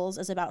individuals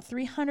is about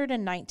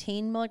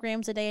 319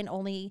 milligrams a day, and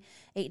only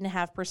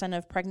 8.5%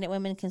 of pregnant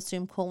women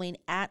consume choline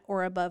at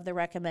or above the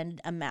recommended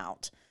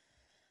amount.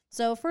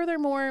 So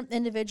furthermore,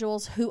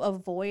 individuals who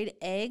avoid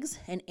eggs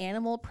and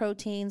animal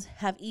proteins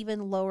have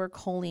even lower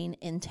choline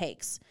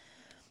intakes.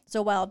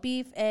 So while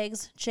beef,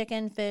 eggs,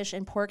 chicken, fish,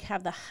 and pork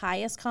have the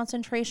highest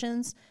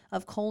concentrations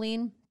of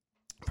choline,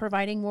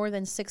 providing more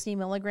than 60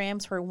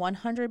 milligrams for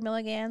 100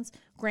 milligrams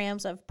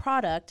of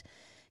product,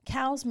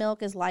 cow's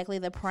milk is likely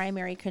the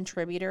primary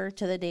contributor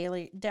to the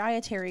daily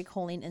dietary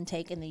choline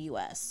intake in the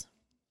U.S.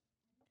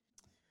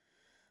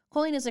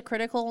 Choline is a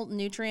critical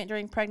nutrient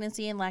during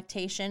pregnancy and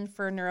lactation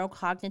for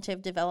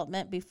neurocognitive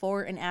development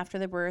before and after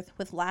the birth,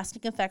 with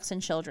lasting effects in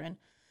children.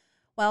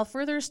 While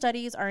further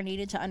studies are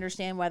needed to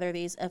understand whether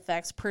these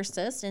effects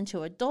persist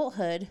into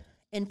adulthood,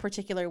 in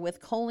particular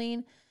with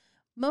choline,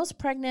 most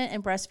pregnant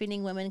and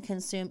breastfeeding women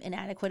consume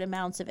inadequate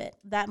amounts of it.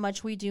 That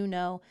much we do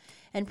know,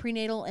 and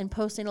prenatal and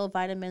postnatal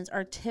vitamins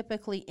are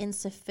typically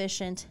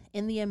insufficient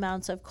in the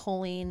amounts of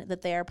choline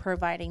that they are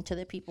providing to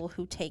the people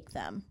who take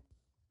them.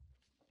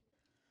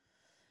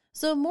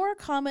 So more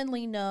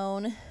commonly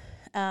known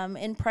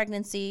in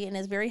pregnancy and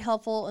is very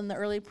helpful in the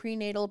early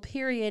prenatal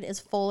period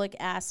is folic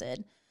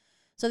acid.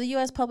 So the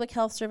U.S. Public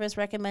Health Service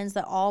recommends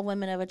that all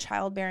women of a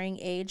childbearing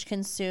age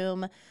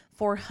consume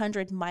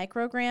 400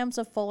 micrograms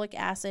of folic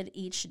acid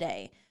each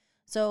day.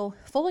 So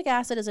folic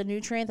acid is a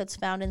nutrient that's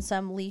found in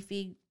some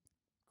leafy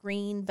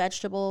green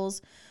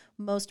vegetables,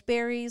 most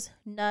berries,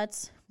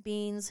 nuts,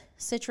 beans,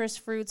 citrus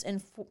fruits,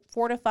 and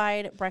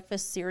fortified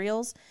breakfast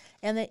cereals,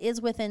 and it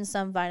is within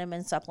some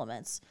vitamin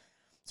supplements.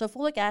 So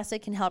folic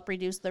acid can help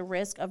reduce the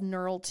risk of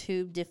neural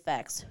tube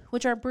defects,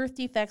 which are birth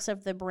defects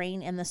of the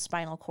brain and the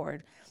spinal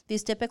cord.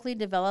 These typically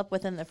develop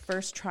within the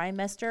first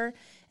trimester,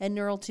 and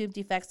neural tube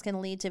defects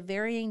can lead to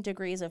varying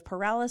degrees of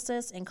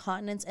paralysis,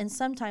 incontinence, and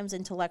sometimes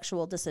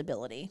intellectual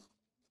disability.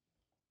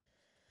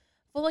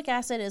 Folic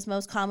acid is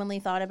most commonly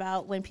thought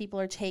about when people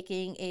are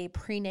taking a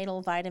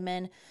prenatal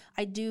vitamin.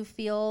 I do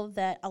feel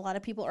that a lot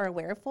of people are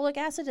aware of folic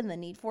acid and the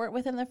need for it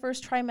within the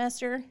first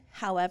trimester.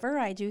 However,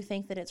 I do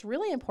think that it's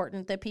really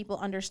important that people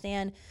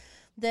understand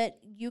that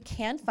you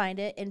can find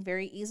it in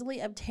very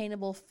easily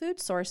obtainable food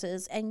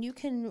sources, and you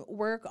can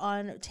work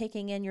on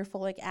taking in your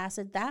folic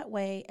acid that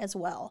way as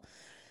well.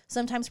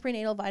 Sometimes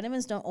prenatal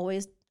vitamins don't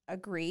always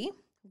agree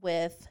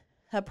with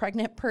a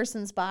pregnant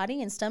person's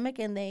body and stomach,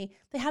 and they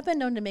have been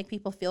known to make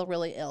people feel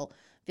really ill,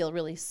 feel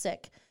really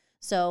sick.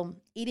 So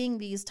eating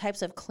these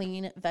types of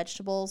clean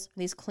vegetables,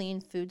 these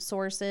clean food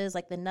sources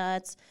like the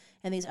nuts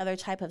and these other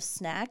type of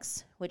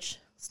snacks, which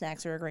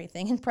snacks are a great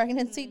thing in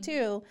pregnancy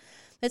too,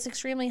 it's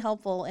extremely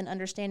helpful in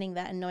understanding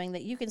that and knowing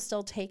that you can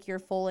still take your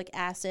folic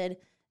acid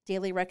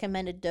daily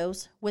recommended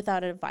dose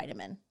without a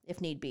vitamin if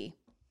need be.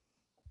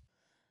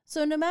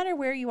 So no matter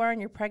where you are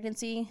in your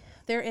pregnancy,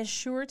 there is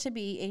sure to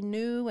be a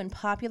new and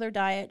popular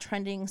diet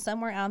trending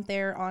somewhere out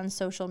there on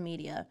social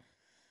media.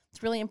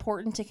 It's really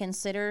important to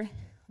consider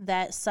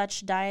that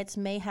such diets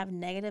may have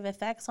negative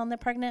effects on the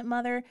pregnant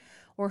mother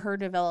or her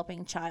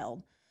developing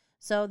child.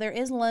 So there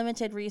is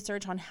limited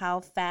research on how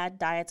fad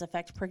diets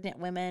affect pregnant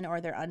women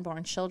or their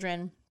unborn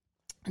children.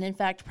 And in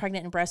fact,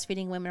 pregnant and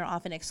breastfeeding women are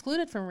often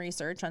excluded from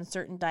research on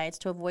certain diets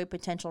to avoid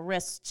potential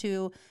risks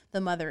to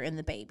the mother and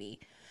the baby.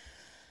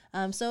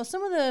 So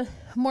some of the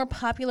more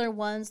popular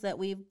ones that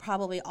we've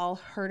probably all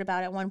heard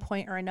about at one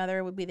point or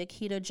another would be the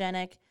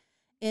ketogenic,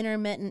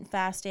 intermittent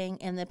fasting,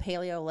 and the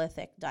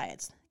Paleolithic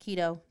diets,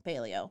 keto,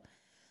 paleo.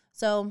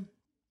 So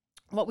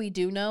what we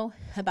do know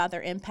about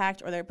their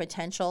impact or their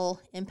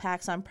potential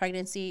impacts on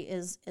pregnancy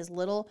is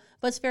little,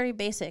 but it's very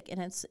basic,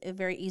 and it's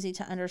very easy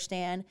to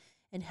understand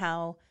and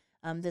how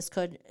this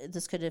could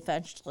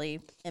eventually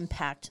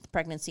impact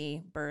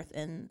pregnancy, birth,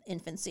 and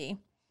infancy.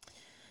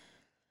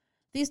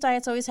 These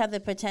diets always have the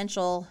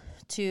potential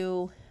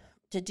to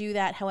do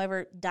that.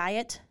 However,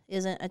 diet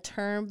isn't a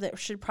term that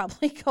should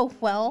probably go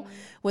well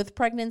with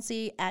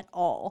pregnancy at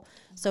all.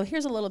 So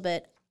here's a little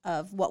bit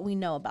of what we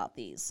know about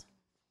these.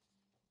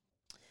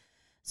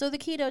 So the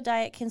keto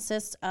diet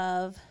consists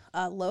of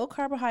a low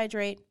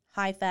carbohydrate,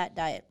 high fat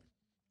diet.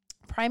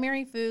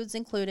 Primary foods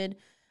included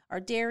are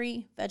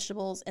dairy,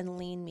 vegetables, and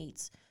lean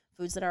meats.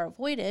 Foods that are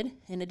avoided,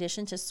 in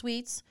addition to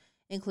sweets,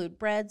 include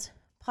breads,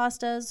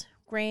 pastas,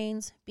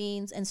 grains,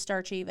 beans, and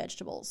starchy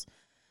vegetables.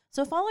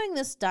 So following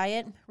this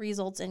diet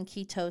results in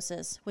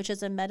ketosis, which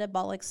is a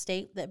metabolic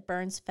state that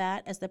burns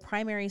fat as the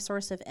primary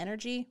source of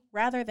energy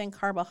rather than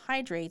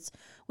carbohydrates,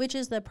 which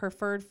is the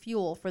preferred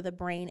fuel for the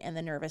brain and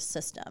the nervous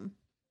system.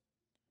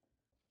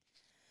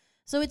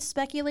 So it's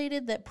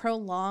speculated that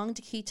prolonged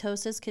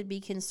ketosis could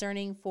be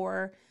concerning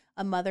for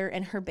a mother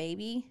and her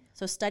baby.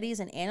 So studies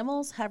in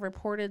animals have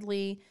reported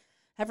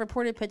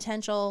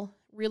potential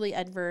really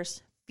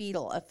adverse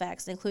fetal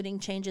effects, including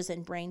changes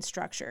in brain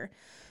structure.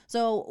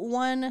 So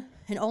one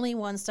and only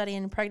one study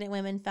in pregnant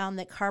women found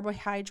that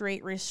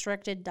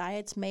carbohydrate-restricted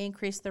diets may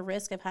increase the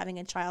risk of having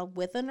a child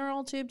with a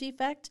neural tube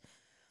defect,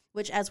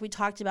 which, as we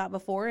talked about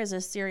before, is a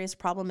serious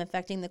problem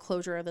affecting the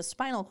closure of the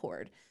spinal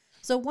cord.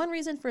 So one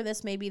reason for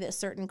this may be that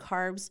certain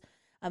carbs,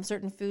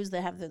 certain foods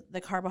that have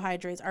the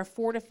carbohydrates are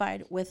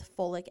fortified with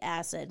folic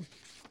acid,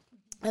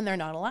 and they're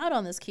not allowed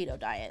on this keto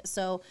diet.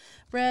 So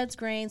breads,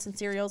 grains, and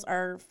cereals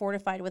are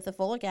fortified with the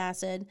folic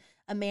acid,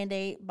 a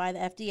mandate by the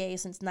FDA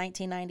since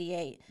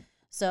 1998.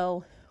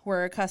 So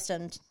we're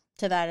accustomed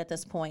to that at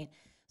this point.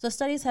 So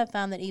studies have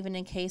found that even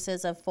in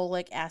cases of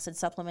folic acid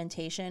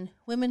supplementation,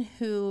 women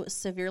who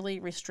severely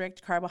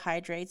restrict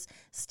carbohydrates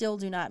still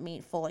do not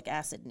meet folic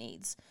acid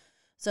needs.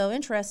 So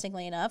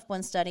interestingly enough,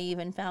 one study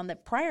even found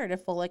that prior to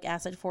folic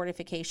acid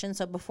fortification,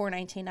 so before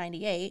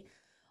 1998,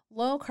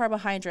 low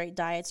carbohydrate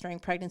diets during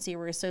pregnancy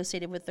were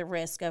associated with the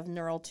risk of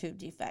neural tube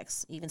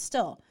defects, even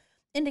still,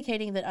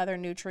 indicating that other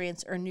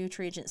nutrients or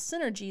nutrient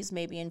synergies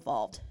may be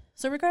involved.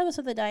 So regardless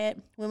of the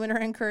diet, women are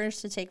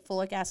encouraged to take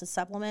folic acid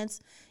supplements,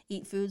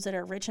 eat foods that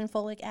are rich in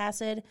folic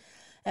acid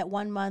at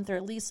 1 month or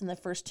at least in the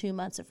first 2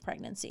 months of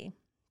pregnancy.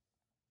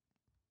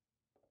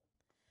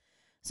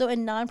 So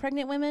in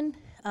non-pregnant women,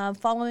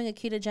 following a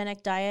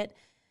ketogenic diet,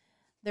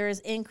 there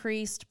is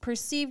increased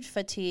perceived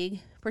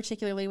fatigue,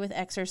 particularly with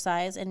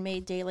exercise, and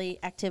made daily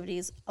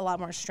activities a lot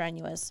more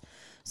strenuous.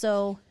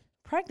 So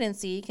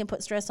pregnancy can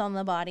put stress on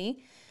the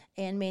body,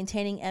 and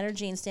maintaining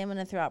energy and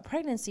stamina throughout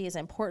pregnancy is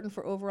important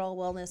for overall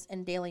wellness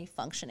and daily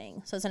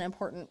functioning. So it's an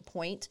important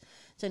point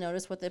to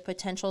notice what the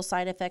potential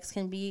side effects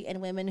can be in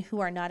women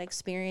who are not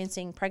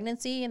experiencing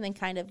pregnancy and then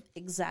kind of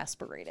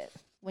exasperate it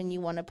when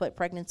you want to put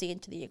pregnancy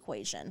into the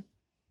equation.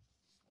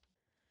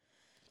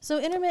 So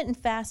intermittent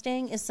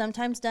fasting is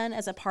sometimes done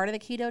as a part of the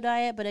keto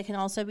diet, but it can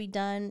also be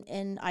done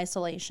in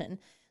isolation.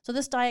 So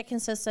this diet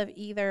consists of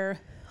either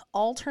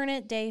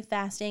alternate day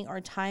fasting or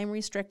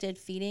time-restricted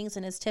feedings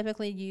and is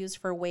typically used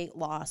for weight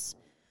loss.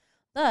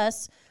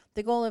 Thus,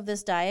 the goal of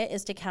this diet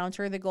is to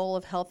counter the goal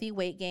of healthy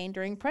weight gain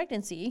during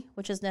pregnancy,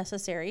 which is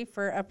necessary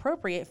for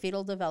appropriate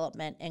fetal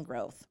development and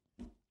growth.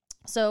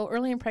 So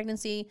early in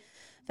pregnancy,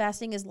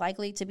 fasting is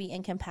likely to be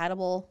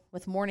incompatible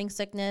with morning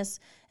sickness,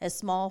 as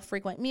small,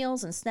 frequent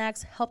meals and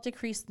snacks help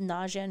decrease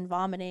nausea and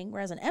vomiting,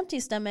 whereas an empty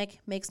stomach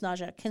makes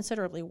nausea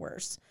considerably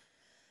worse.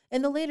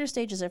 In the later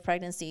stages of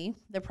pregnancy,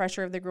 the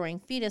pressure of the growing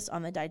fetus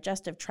on the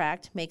digestive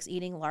tract makes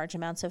eating large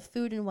amounts of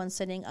food in one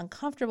sitting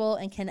uncomfortable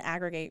and can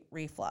aggravate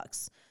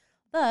reflux.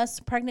 Thus,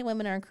 pregnant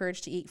women are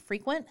encouraged to eat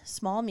frequent,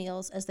 small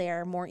meals as they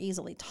are more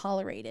easily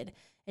tolerated,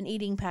 an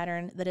eating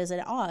pattern that is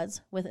at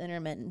odds with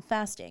intermittent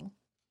fasting.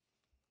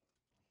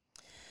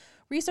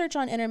 Research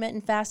on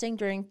intermittent fasting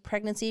during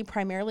pregnancy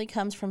primarily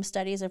comes from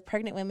studies of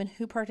pregnant women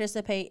who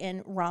participate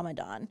in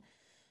Ramadan.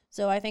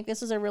 So I think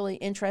this is a really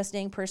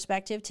interesting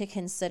perspective to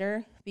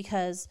consider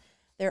because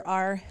there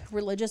are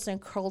religious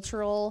and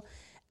cultural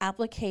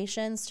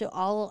applications to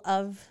all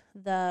of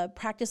the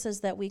practices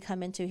that we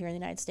come into here in the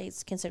United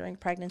States considering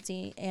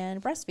pregnancy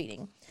and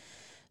breastfeeding.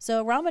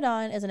 So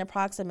Ramadan is an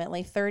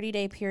approximately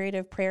 30-day period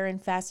of prayer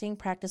and fasting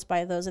practiced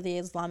by those of the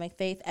Islamic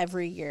faith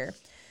every year.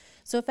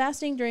 So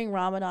fasting during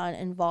Ramadan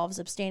involves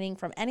abstaining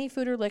from any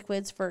food or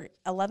liquids for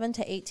 11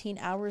 to 18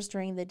 hours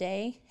during the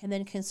day and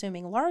then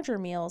consuming larger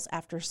meals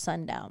after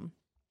sundown.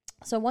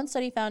 So one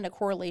study found a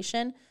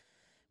correlation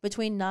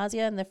between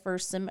nausea in the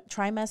first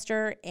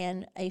trimester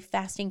and a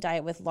fasting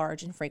diet with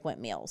large and frequent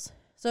meals.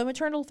 So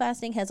maternal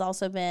fasting has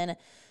also been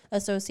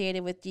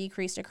associated with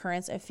decreased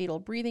occurrence of fetal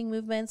breathing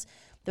movements,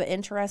 but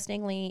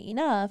interestingly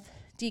enough,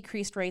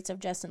 decreased rates of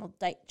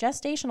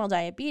gestational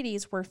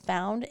diabetes were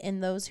found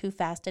in those who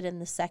fasted in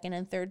the second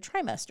and third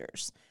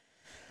trimesters.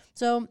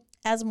 So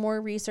as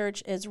more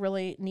research is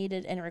really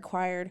needed and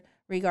required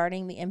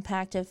regarding the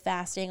impact of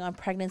fasting on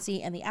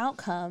pregnancy and the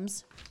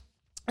outcomes,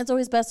 it's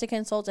always best to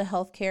consult a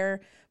healthcare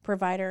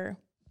provider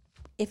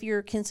if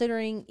you're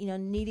considering,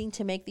 needing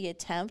to make the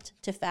attempt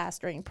to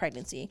fast during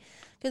pregnancy,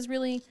 because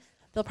really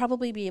they'll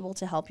probably be able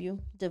to help you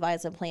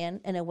devise a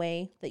plan in a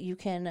way that you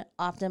can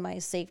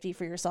optimize safety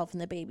for yourself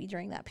and the baby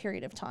during that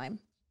period of time.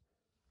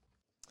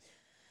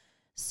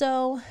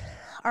 So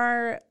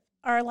our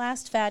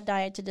last fad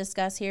diet to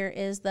discuss here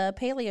is the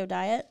paleo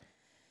diet.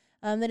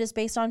 That is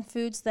based on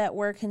foods that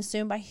were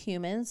consumed by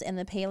humans in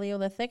the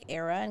Paleolithic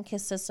era and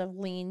consists of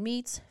lean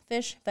meats,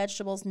 fish,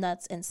 vegetables,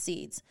 nuts, and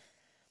seeds.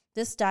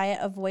 This diet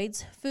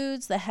avoids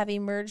foods that have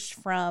emerged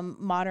from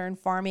modern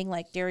farming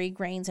like dairy,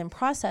 grains, and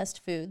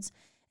processed foods.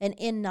 And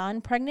in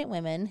non-pregnant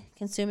women,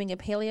 consuming a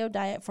paleo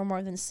diet for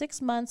more than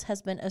 6 months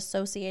has been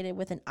associated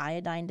with an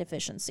iodine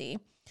deficiency.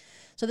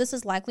 So this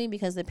is likely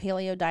because the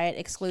paleo diet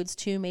excludes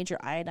 2 major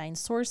iodine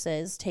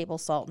sources, table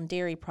salt and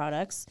dairy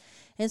products,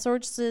 and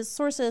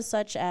sources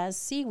such as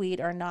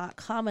seaweed are not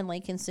commonly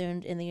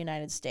consumed in the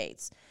United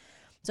States.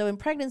 So in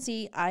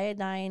pregnancy,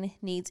 iodine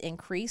needs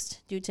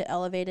increased due to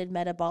elevated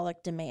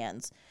metabolic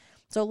demands.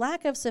 So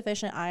lack of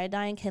sufficient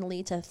iodine can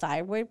lead to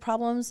thyroid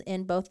problems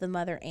in both the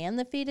mother and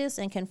the fetus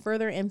and can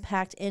further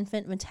impact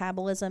infant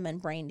metabolism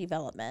and brain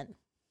development.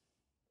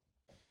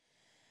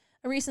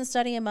 A recent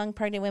study among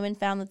pregnant women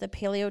found that the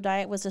paleo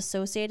diet was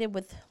associated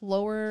with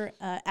lower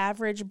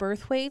average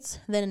birth weights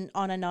than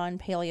on a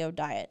non-paleo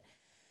diet.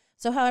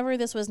 So, however,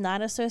 this was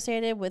not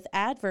associated with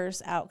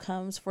adverse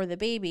outcomes for the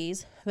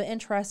babies, but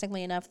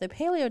interestingly enough, the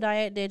paleo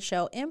diet did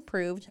show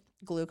improved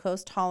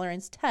glucose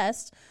tolerance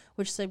tests,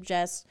 which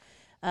suggests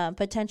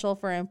potential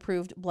for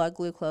improved blood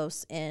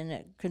glucose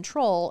in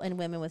control in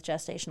women with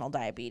gestational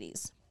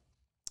diabetes.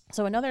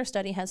 So another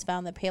study has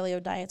found that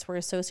paleo diets were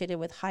associated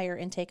with higher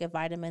intake of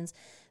vitamins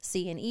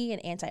C and E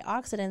and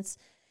antioxidants,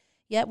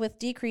 yet with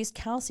decreased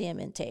calcium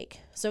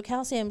intake. So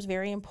calcium is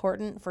very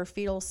important for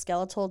fetal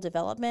skeletal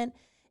development,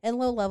 and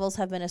low levels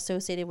have been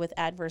associated with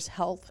adverse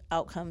health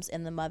outcomes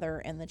in the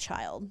mother and the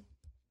child.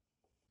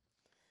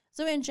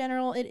 So in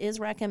general, it is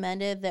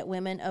recommended that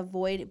women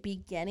avoid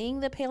beginning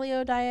the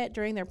paleo diet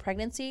during their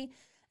pregnancy,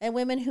 and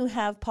women who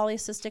have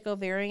polycystic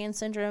ovarian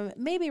syndrome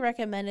may be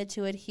recommended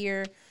to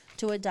adhere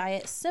to a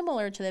diet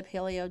similar to the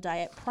paleo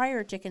diet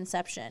prior to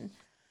conception.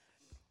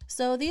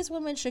 So these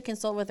women should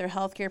consult with their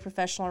healthcare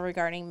professional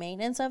regarding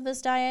maintenance of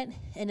this diet.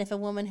 And if a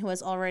woman who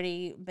has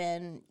already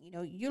been,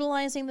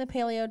 utilizing the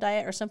paleo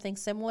diet or something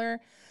similar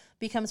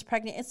becomes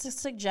pregnant, it's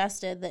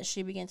suggested that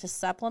she begin to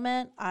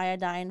supplement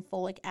iodine,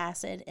 folic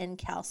acid, and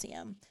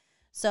calcium.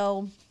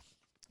 So,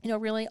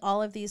 really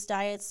all of these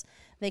diets,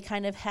 they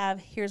kind of have,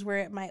 here's where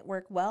it might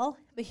work well,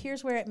 but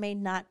here's where it may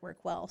not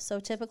work well.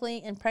 So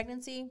typically in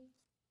pregnancy,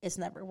 it's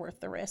never worth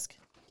the risk.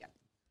 Yeah.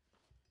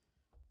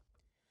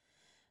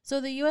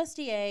 So the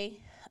USDA,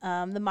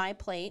 the My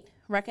Plate,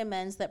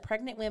 recommends that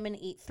pregnant women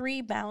eat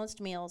 3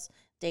 balanced meals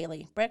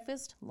daily: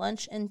 breakfast,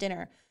 lunch, and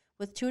dinner,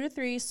 with 2 to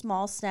 3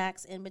 small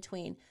snacks in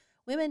between.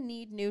 Women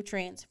need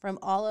nutrients from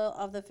all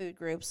of the food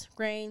groups: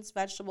 grains,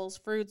 vegetables,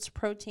 fruits,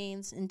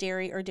 proteins, and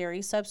dairy or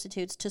dairy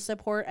substitutes to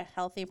support a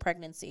healthy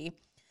pregnancy.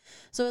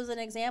 So as an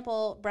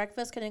example,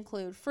 breakfast can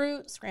include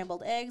fruit,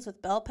 scrambled eggs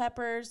with bell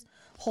peppers,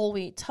 whole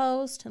wheat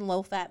toast, and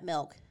low-fat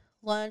milk.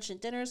 Lunch and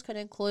dinners could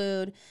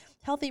include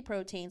healthy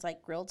proteins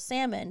like grilled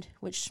salmon,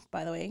 which,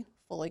 by the way,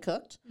 fully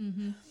cooked,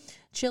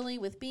 chili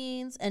with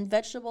beans, and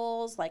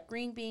vegetables like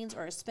green beans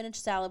or a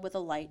spinach salad with a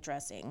light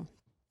dressing.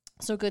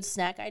 So good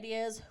snack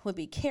ideas would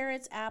be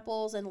carrots,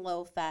 apples, and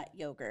low-fat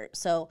yogurt.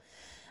 So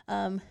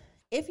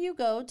if you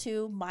go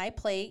to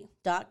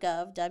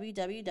myplate.gov,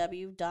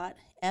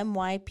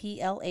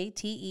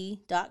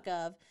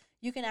 www.myplate.gov,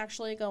 you can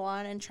actually go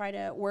on and try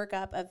to work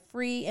up a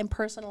free and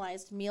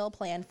personalized meal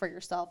plan for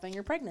yourself and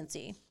your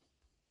pregnancy.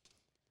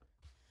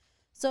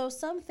 So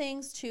some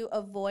things to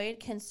avoid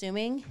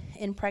consuming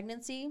in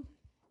pregnancy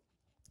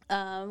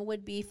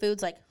would be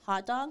foods like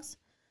hot dogs,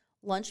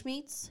 lunch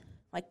meats,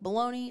 like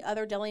bologna,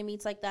 other deli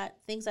meats like that,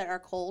 things that are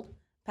cold,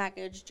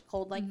 packaged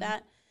cold like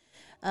that.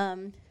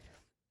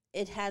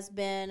 It has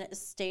been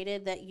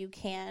stated that you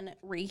can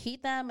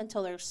reheat them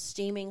until they're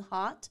steaming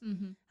hot.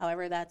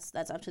 However, that's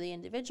up to the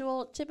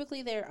individual.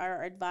 Typically, they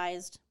are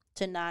advised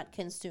to not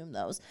consume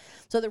those.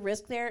 So the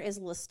risk there is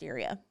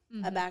listeria,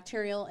 a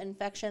bacterial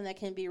infection that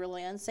can be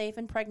really unsafe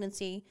in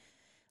pregnancy.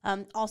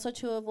 Also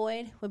to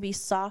avoid would be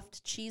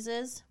soft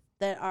cheeses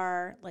that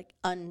are like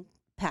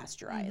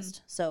unpasteurized.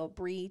 So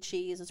brie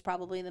cheese is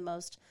probably the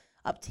most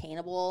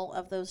obtainable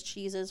of those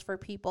cheeses for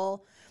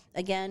people.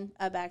 Again,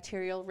 a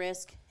bacterial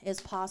risk is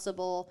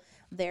possible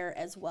there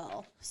as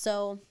well.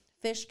 So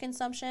fish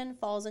consumption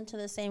falls into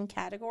the same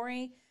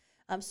category.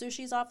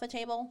 Sushi's off the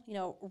table.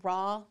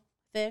 Raw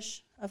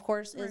fish, of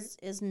course,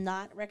 is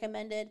not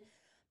recommended.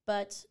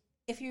 But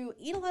if you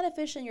eat a lot of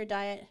fish in your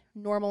diet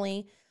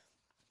normally,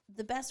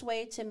 the best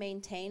way to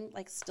maintain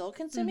still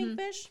consuming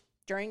fish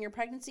during your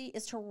pregnancy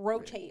is to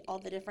rotate all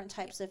the different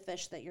types of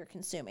fish that you're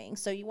consuming.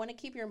 So you want to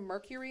keep your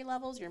mercury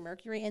levels, your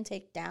mercury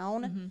intake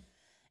down.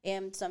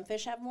 And some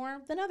fish have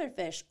more than other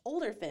fish.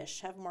 Older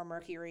fish have more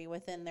mercury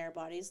within their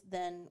bodies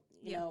than,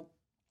 younger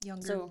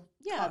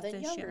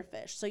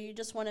fish. So you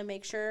just want to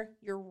make sure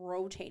you're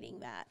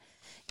rotating that.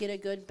 Get a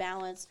good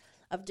balance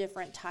of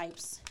different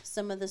types.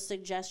 Some of the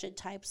suggested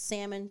types: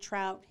 salmon,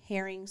 trout,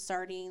 herring,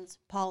 sardines,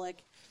 pollock.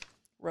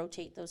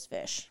 Rotate those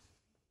fish.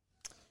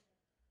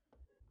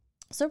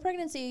 So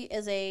pregnancy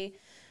is a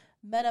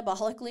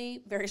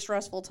metabolically very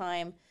stressful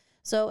time.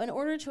 So in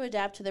order to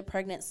adapt to the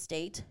pregnant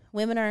state,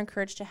 women are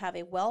encouraged to have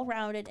a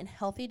well-rounded and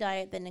healthy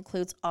diet that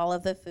includes all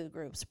of the food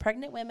groups.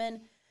 Pregnant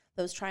women,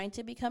 those trying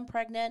to become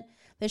pregnant,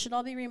 they should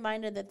all be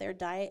reminded that their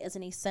diet is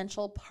an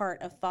essential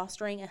part of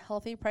fostering a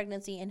healthy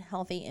pregnancy and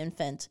healthy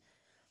infant.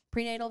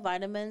 Prenatal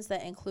vitamins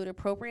that include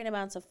appropriate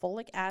amounts of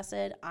folic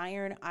acid,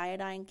 iron,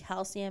 iodine,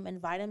 calcium,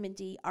 and vitamin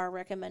D are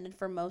recommended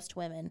for most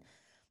women.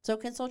 So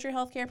consult your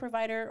healthcare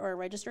provider or a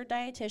registered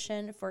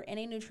dietitian for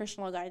any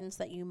nutritional guidance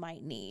that you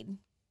might need.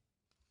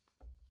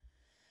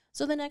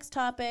 So the next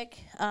topic,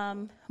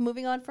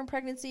 moving on from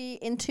pregnancy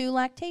into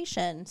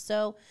lactation.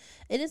 So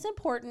it is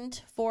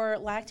important for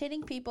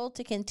lactating people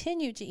to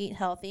continue to eat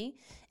healthy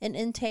and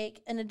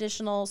intake an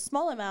additional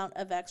small amount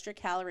of extra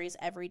calories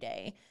every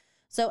day.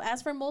 So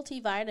as for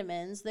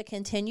multivitamins, the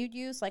continued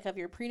use, like of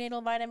your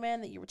prenatal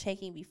vitamin that you were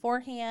taking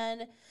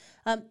beforehand,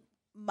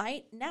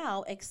 might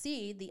now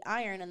exceed the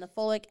iron and the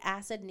folic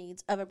acid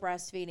needs of a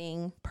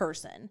breastfeeding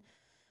person.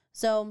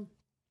 So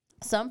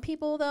some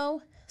people,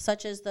 though,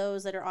 such as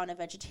those that are on a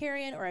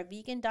vegetarian or a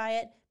vegan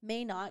diet,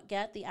 may not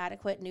get the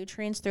adequate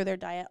nutrients through their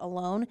diet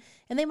alone,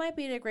 and they might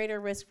be at a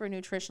greater risk for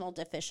nutritional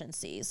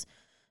deficiencies.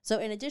 So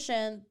in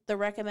addition, the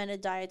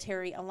recommended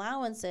dietary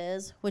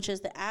allowances, which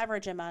is the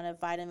average amount of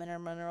vitamin or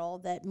mineral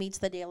that meets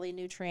the daily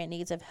nutrient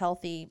needs of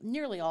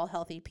nearly all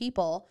healthy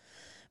people,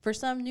 for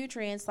some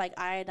nutrients like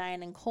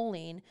iodine and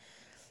choline,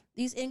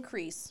 these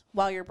increase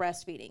while you're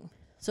breastfeeding.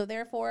 So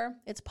therefore,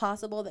 it's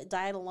possible that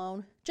diet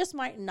alone just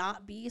might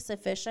not be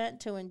sufficient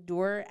to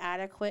endure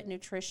adequate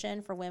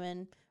nutrition for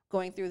women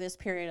going through this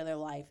period of their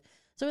life.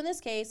 So in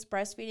this case,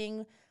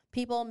 breastfeeding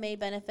people may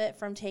benefit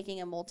from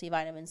taking a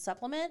multivitamin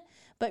supplement,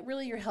 but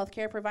really your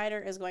healthcare provider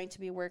is going to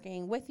be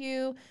working with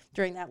you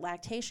during that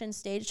lactation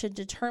stage to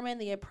determine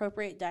the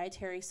appropriate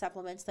dietary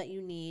supplements that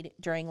you need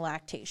during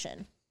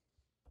lactation.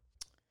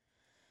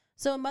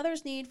 So a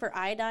mother's need for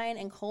iodine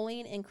and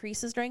choline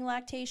increases during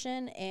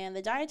lactation, and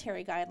the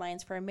dietary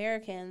guidelines for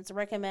Americans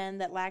recommend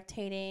that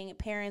lactating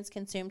parents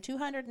consume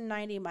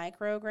 290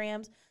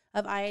 micrograms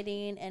of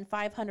iodine and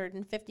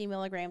 550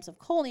 milligrams of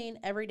choline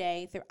every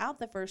day throughout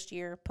the first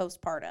year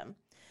postpartum.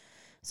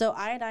 So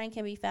iodine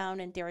can be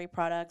found in dairy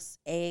products,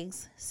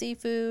 eggs,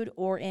 seafood,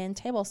 or in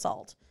table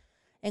salt.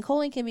 And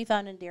choline can be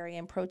found in dairy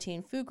and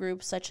protein food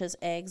groups such as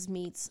eggs,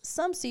 meats,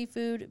 some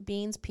seafood,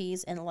 beans,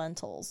 peas, and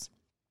lentils.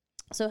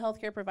 So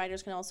healthcare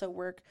providers can also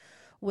work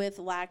with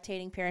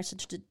lactating parents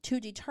to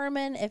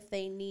determine if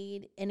they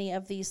need any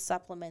of these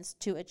supplements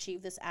to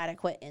achieve this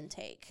adequate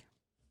intake.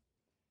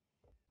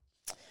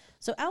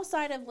 So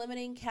outside of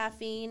limiting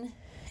caffeine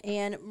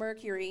and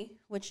mercury,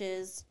 which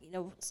is,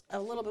 a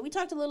little bit, we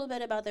talked a little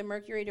bit about the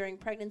mercury during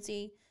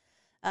pregnancy.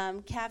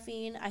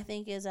 Caffeine, I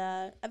think, is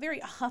a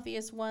very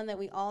obvious one that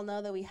we all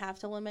know that we have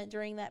to limit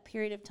during that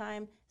period of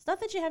time. It's not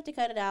that you have to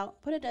cut it out,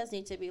 but it does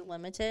need to be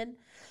limited.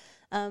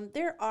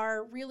 There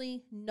are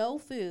really no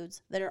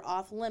foods that are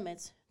off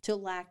limits to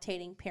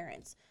lactating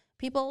parents.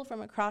 People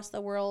from across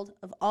the world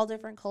of all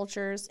different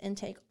cultures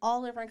intake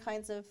all different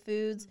kinds of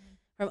foods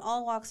from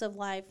all walks of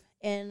life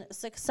and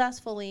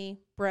successfully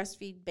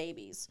breastfeed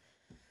babies.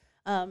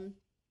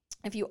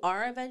 If you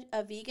are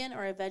a vegan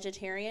or a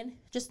vegetarian,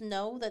 just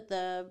know that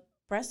the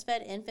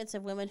breastfed infants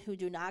of women who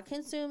do not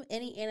consume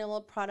any animal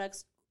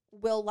products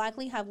will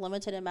likely have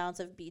limited amounts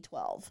of B12.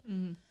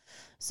 Mm-hmm.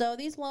 So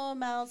these low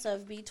amounts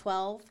of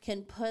B12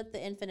 can put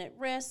the infant at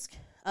risk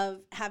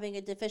of having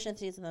a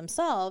deficiency in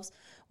themselves,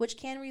 which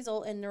can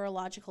result in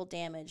neurological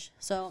damage.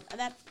 So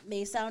that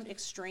may sound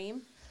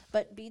extreme,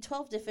 but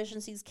B12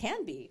 deficiencies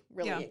can be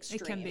really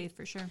extreme. It can be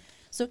for sure.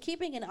 So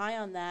keeping an eye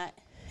on that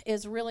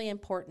is really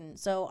important.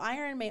 So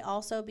iron may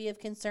also be of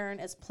concern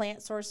as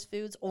plant source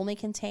foods only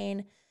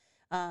contain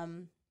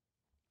non-heme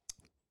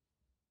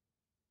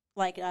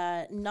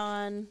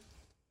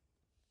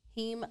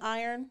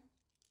iron.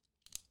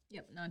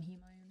 Yep,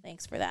 non-heme iron.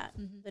 Thanks for that.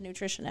 Mm-hmm. The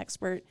nutrition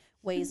expert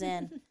weighs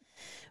in,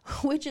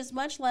 which is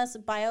much less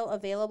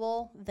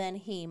bioavailable than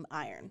heme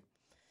iron.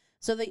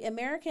 So the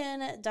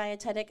American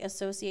Dietetic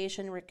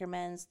Association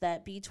recommends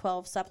that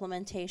B12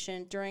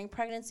 supplementation during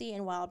pregnancy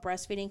and while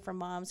breastfeeding for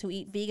moms who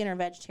eat vegan or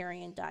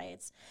vegetarian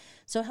diets.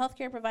 So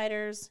healthcare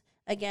providers,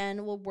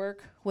 again, will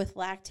work with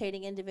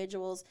lactating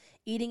individuals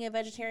eating a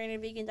vegetarian or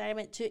vegan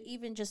diet to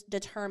even just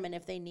determine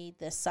if they need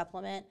this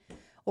supplement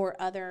or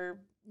other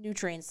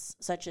nutrients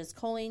such as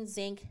choline,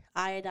 zinc,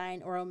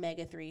 iodine, or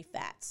omega-3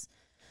 fats.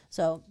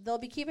 So they'll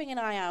be keeping an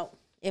eye out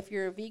if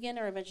you're a vegan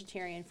or a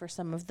vegetarian for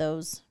some of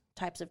those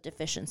types of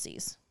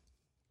deficiencies.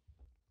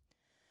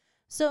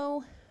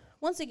 So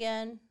once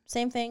again,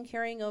 same thing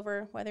carrying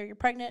over whether you're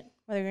pregnant,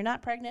 whether you're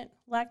not pregnant,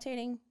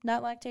 lactating,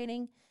 not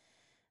lactating.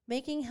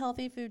 Making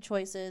healthy food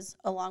choices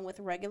along with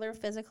regular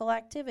physical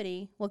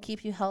activity will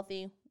keep you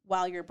healthy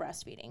while you're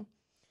breastfeeding.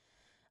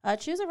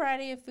 Choose a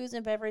variety of foods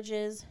and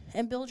beverages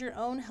and build your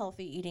own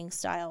healthy eating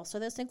style. So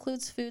this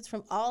includes foods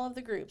from all of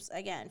the groups.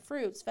 Again,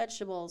 fruits,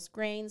 vegetables,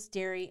 grains,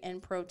 dairy,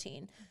 and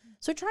protein.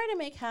 So try to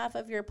make half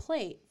of your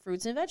plate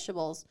fruits and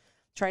vegetables.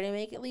 Try to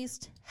make at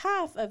least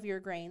half of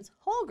your grains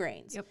whole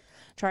grains. Yep.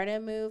 Try to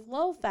move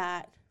low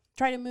fat.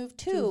 Try to move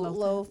to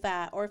low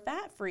fat or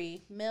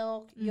fat-free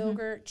milk,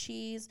 yogurt,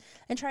 cheese,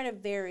 and try to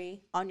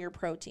vary on your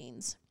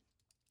proteins.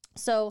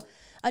 So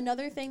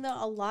another thing that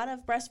a lot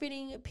of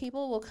breastfeeding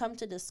people will come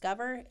to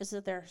discover is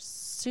that they're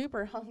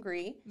super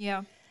hungry.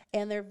 Yeah.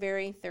 And they're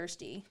very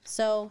thirsty.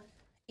 So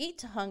eat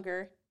to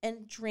hunger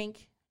and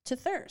drink to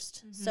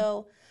thirst.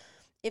 So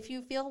if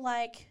you feel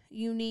like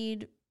you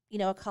need,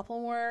 a couple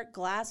more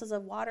glasses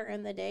of water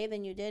in the day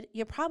than you did,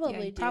 you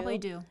probably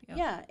do. Yep.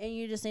 Yeah, and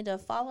you just need to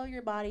follow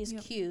your body's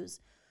cues.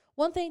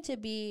 One thing to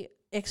be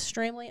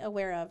extremely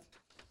aware of,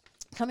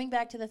 coming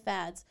back to the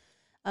fads,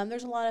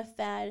 there's a lot of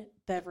fad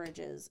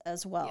beverages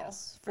as well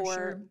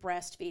for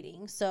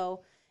breastfeeding.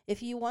 So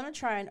if you want to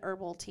try an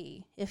herbal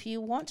tea, if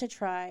you want to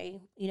try,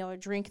 a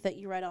drink that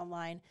you read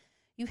online,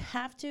 you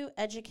have to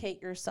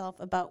educate yourself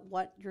about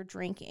what you're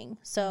drinking.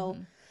 So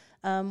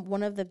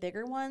one of the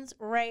bigger ones,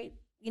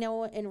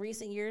 in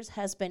recent years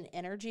has been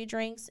energy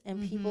drinks,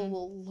 and people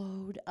will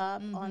load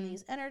up on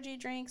these energy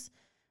drinks.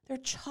 They're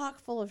chock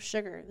full of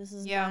sugar. This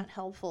is not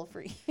helpful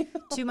for you.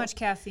 Too much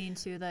caffeine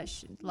too.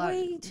 That's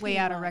way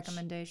out of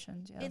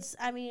recommendations.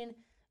 Yeah.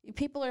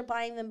 People are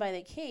buying them by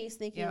the case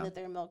thinking that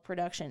their milk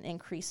production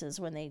increases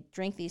when they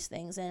drink these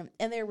things, and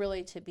they're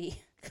really to be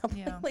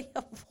completely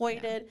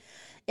avoided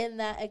in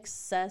that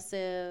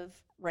excessive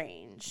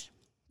range.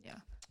 Yeah.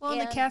 Well,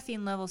 and the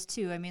caffeine levels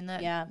too. I mean,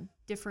 that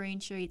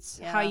differentiates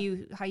how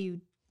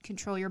you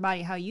control your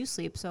body, how you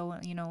sleep. So,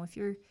 if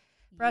you're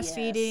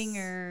breastfeeding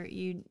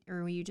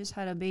or you just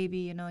had a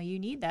baby, you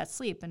need that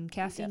sleep, and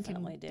caffeine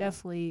can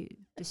definitely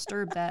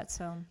disturb that.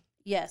 So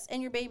yes,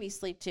 and your baby's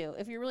sleep too.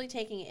 If you're really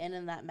taking it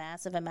in that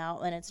massive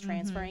amount, and it's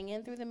transferring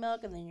in through the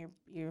milk, and then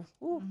you're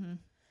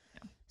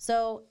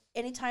So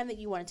anytime that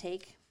you want to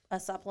take a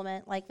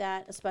supplement like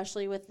that,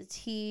 especially with the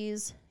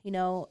teas,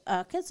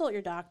 consult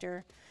your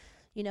doctor.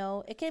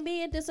 It can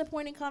be a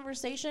disappointing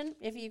conversation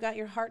if you got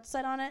your heart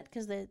set on it,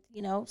 because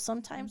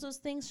sometimes those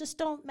things just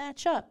don't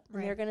match up. Right.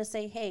 And they're going to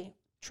say, hey,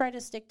 try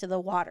to stick to the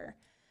water.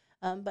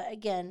 But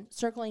again,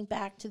 circling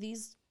back to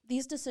these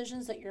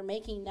decisions that you're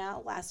making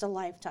now last a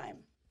lifetime.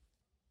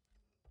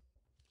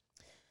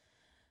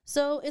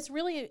 So it's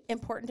really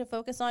important to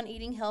focus on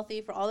eating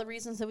healthy for all the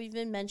reasons that we've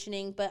been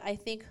mentioning. But I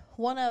think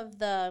one of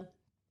the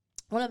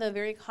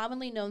very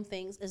commonly known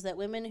things is that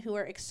women who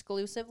are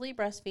exclusively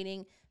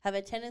breastfeeding have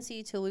a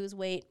tendency to lose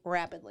weight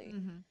rapidly.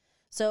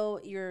 So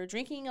you're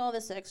drinking all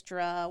this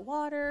extra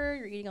water,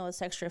 you're eating all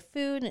this extra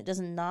food, and it does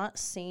not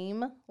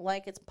seem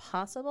like it's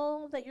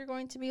possible that you're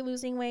going to be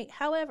losing weight.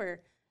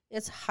 However,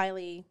 it's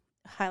highly,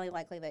 highly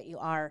likely that you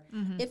are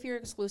if you're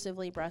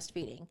exclusively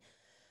breastfeeding.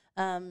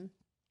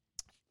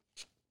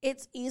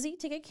 It's easy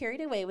to get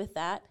carried away with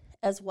that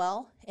as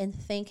well and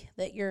think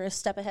that you're a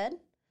step ahead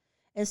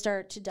and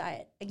start to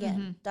diet.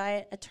 Again,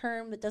 diet, a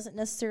term that doesn't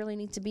necessarily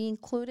need to be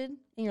included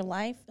in your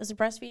life as a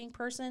breastfeeding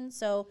person.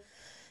 So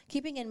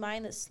keeping in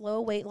mind that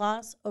slow weight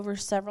loss over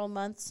several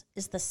months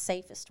is the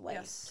safest way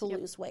to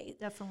lose weight.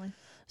 Definitely.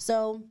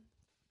 So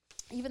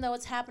even though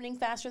it's happening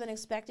faster than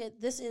expected,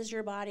 this is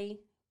your body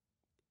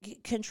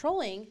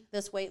controlling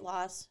this weight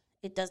loss.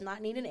 It does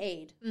not need an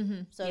aid.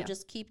 So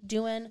just keep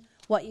doing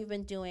what you've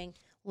been doing.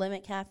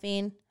 Limit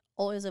caffeine.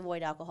 Always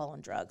avoid alcohol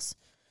and drugs.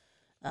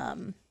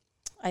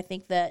 I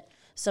think that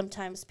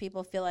sometimes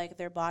people feel like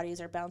their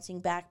bodies are bouncing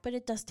back, but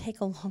it does take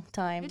a long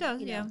time. It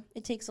does,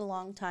 It takes a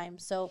long time.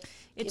 So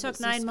it took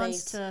 9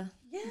 months to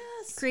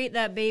create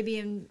that baby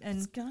and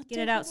get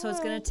it out. So it's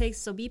going to take,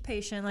 so be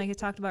patient. Like I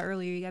talked about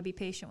earlier, you got to be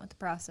patient with the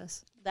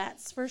process.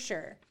 That's for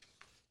sure.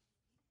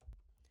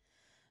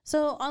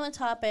 So on the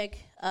topic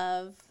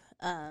of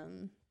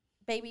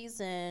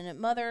babies and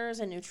mothers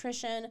and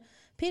nutrition,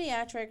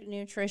 pediatric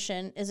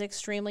nutrition is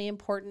extremely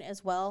important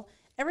as well.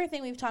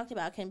 Everything we've talked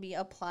about can be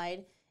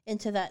applied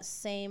into that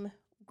same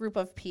group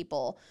of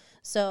people.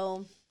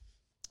 So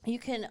you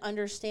can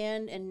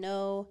understand and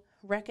know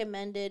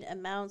recommended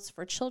amounts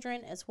for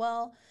children as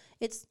well.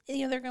 It's,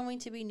 they're going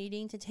to be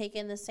needing to take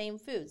in the same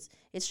foods.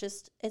 It's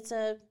just, it's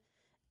not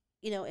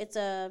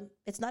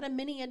a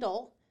mini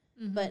adult,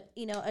 but,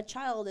 a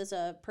child is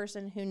a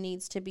person who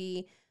needs to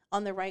be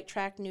on the right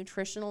track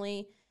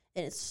nutritionally.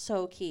 And it's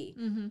so key,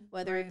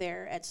 whether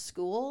they're at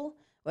school,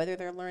 whether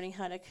they're learning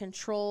how to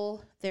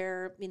control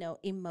their,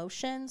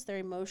 emotions, their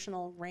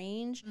emotional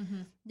range.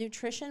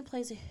 Nutrition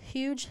plays a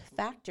huge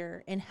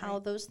factor in how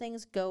those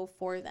things go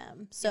for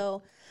them.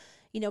 So,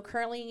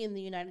 currently in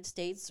the United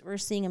States, we're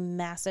seeing a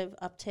massive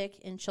uptick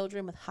in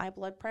children with high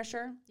blood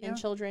pressure and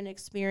children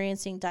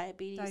experiencing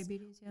diabetes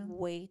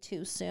way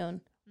too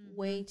soon,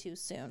 way too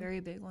soon.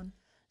 Very big one.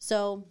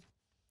 So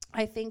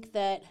I think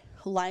that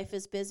life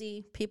is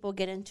busy. People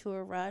get into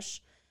a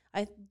rush.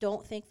 I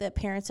don't think that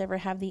parents ever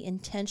have the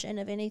intention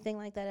of anything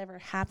like that ever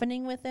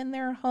happening within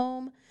their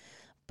home.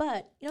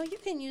 But, you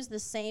can use the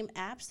same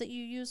apps that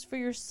you use for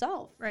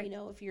yourself. Right.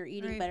 If you're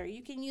eating Right. better,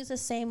 you can use the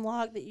same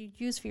log that you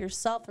use for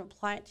yourself and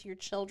apply it to your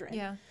children.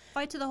 Yeah.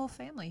 Apply it to the whole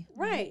family.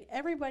 Right.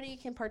 Everybody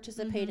can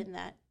participate in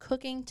that.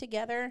 Cooking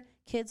together,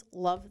 kids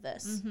love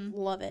this.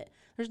 Love it.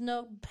 There's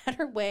no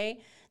better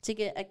way to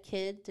get a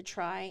kid to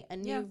try a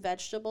new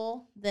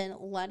vegetable than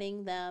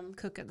letting them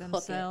Cook it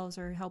themselves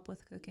or help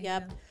with cooking.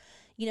 Yep. Yeah.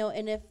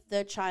 And if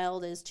the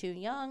child is too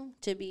young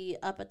to be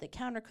up at the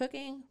counter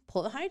cooking,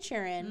 pull the high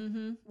chair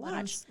in.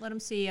 Watch. Let them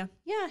see you.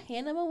 Yeah,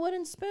 hand them a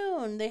wooden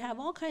spoon. They have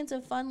all kinds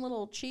of fun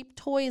little cheap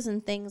toys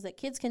and things that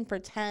kids can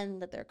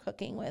pretend that they're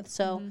cooking with.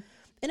 So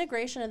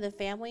integration of the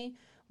family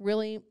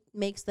really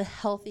makes the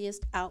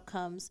healthiest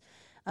outcomes.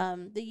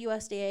 The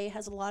USDA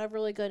has a lot of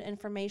really good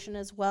information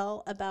as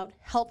well about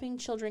helping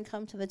children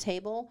come to the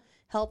table,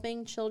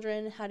 helping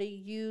children how to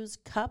use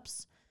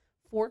cups,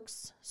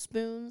 forks,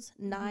 spoons,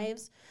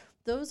 knives.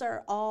 Those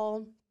are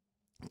all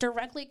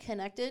directly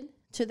connected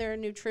to their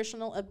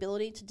nutritional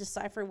ability to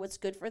decipher what's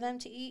good for them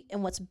to eat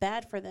and what's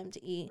bad for them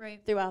to eat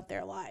throughout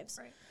their lives.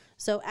 Right.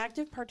 So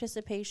active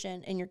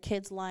participation in your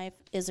kid's life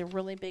is a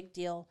really big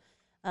deal.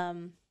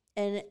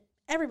 And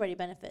everybody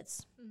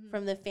benefits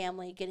from the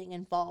family getting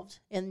involved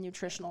in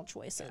nutritional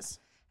choices.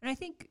 Yeah. And I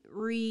think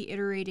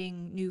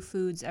reiterating new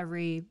foods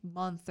every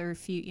month or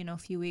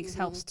few weeks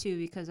helps too,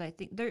 because I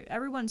think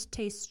everyone's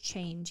tastes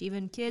change,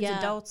 even kids,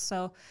 adults.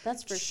 So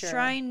that's for sure.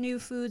 Trying new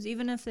foods,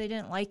 even if they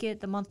didn't like it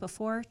the month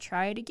before,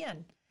 try it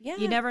again. Yeah.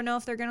 You never know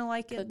if they're going to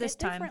like it this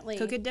time. Differently.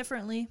 Cook it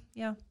differently.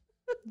 Yeah.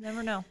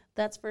 Never know.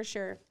 That's for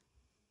sure.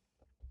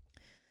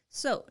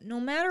 So no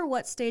matter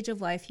what stage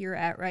of life you're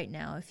at right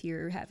now, if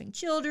you're having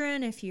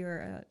children, if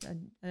you're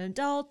an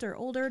adult or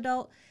older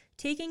adult,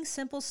 taking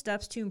simple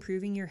steps to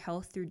improving your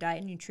health through diet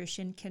and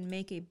nutrition can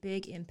make a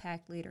big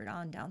impact later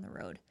on down the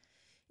road.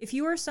 If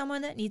you are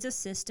someone that needs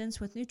assistance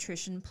with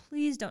nutrition,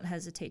 please don't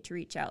hesitate to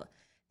reach out.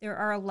 There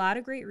are a lot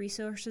of great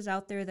resources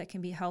out there that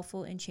can be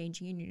helpful in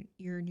changing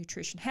your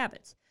nutrition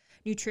habits.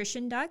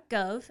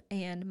 Nutrition.gov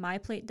and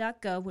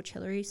myplate.gov, which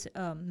Hillary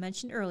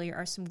mentioned earlier,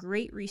 are some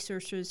great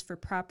resources for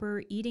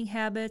proper eating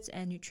habits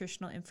and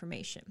nutritional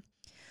information.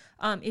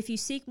 If you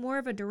seek more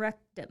of a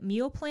direct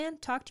meal plan,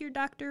 talk to your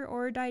doctor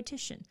or a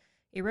dietitian.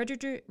 A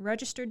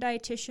registered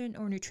dietitian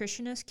or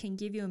nutritionist can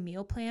give you a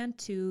meal plan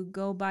to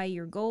go by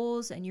your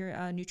goals and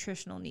your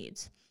nutritional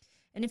needs.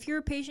 And if you're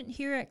a patient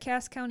here at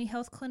Cass County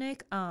Health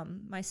Clinic,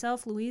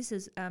 myself, Louise,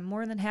 is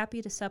more than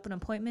happy to set up an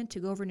appointment to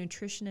go over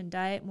nutrition and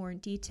diet more in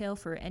detail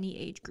for any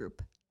age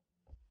group.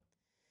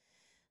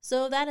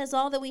 So that is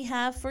all that we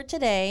have for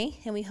today,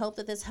 and we hope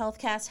that this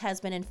HealthCast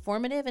has been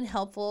informative and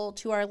helpful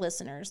to our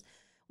listeners.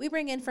 We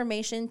bring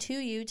information to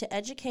you to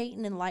educate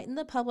and enlighten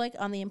the public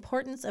on the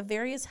importance of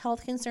various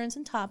health concerns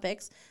and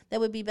topics that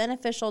would be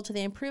beneficial to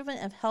the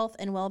improvement of health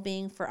and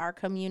well-being for our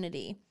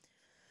community.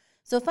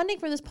 So funding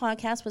for this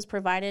podcast was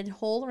provided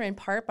whole or in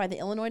part by the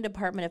Illinois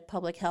Department of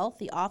Public Health,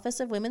 the Office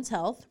of Women's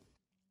Health.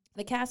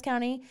 The Cass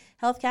County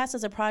HealthCast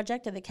is a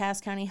project of the Cass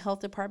County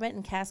Health Department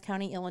in Cass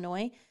County,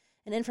 Illinois.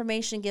 And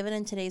information given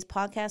in today's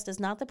podcast is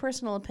not the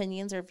personal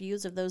opinions or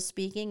views of those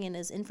speaking and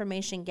is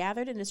information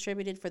gathered and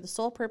distributed for the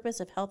sole purpose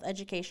of health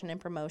education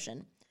and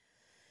promotion.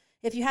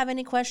 If you have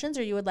any questions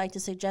or you would like to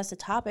suggest a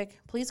topic,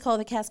 please call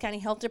the Cass County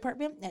Health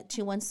Department at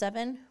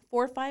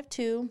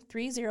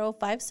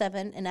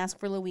 217-452-3057 and ask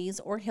for Louise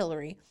or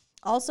Hillary.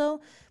 Also,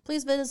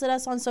 please visit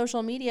us on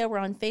social media. We're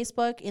on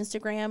Facebook,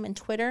 Instagram, and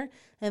Twitter,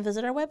 and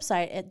visit our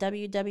website at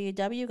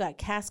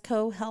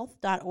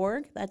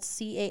www.cascohealth.org. That's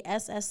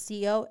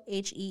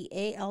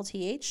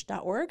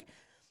CASSCOHEALTH.org.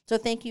 So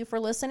thank you for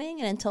listening,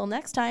 and until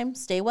next time,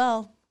 stay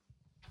well.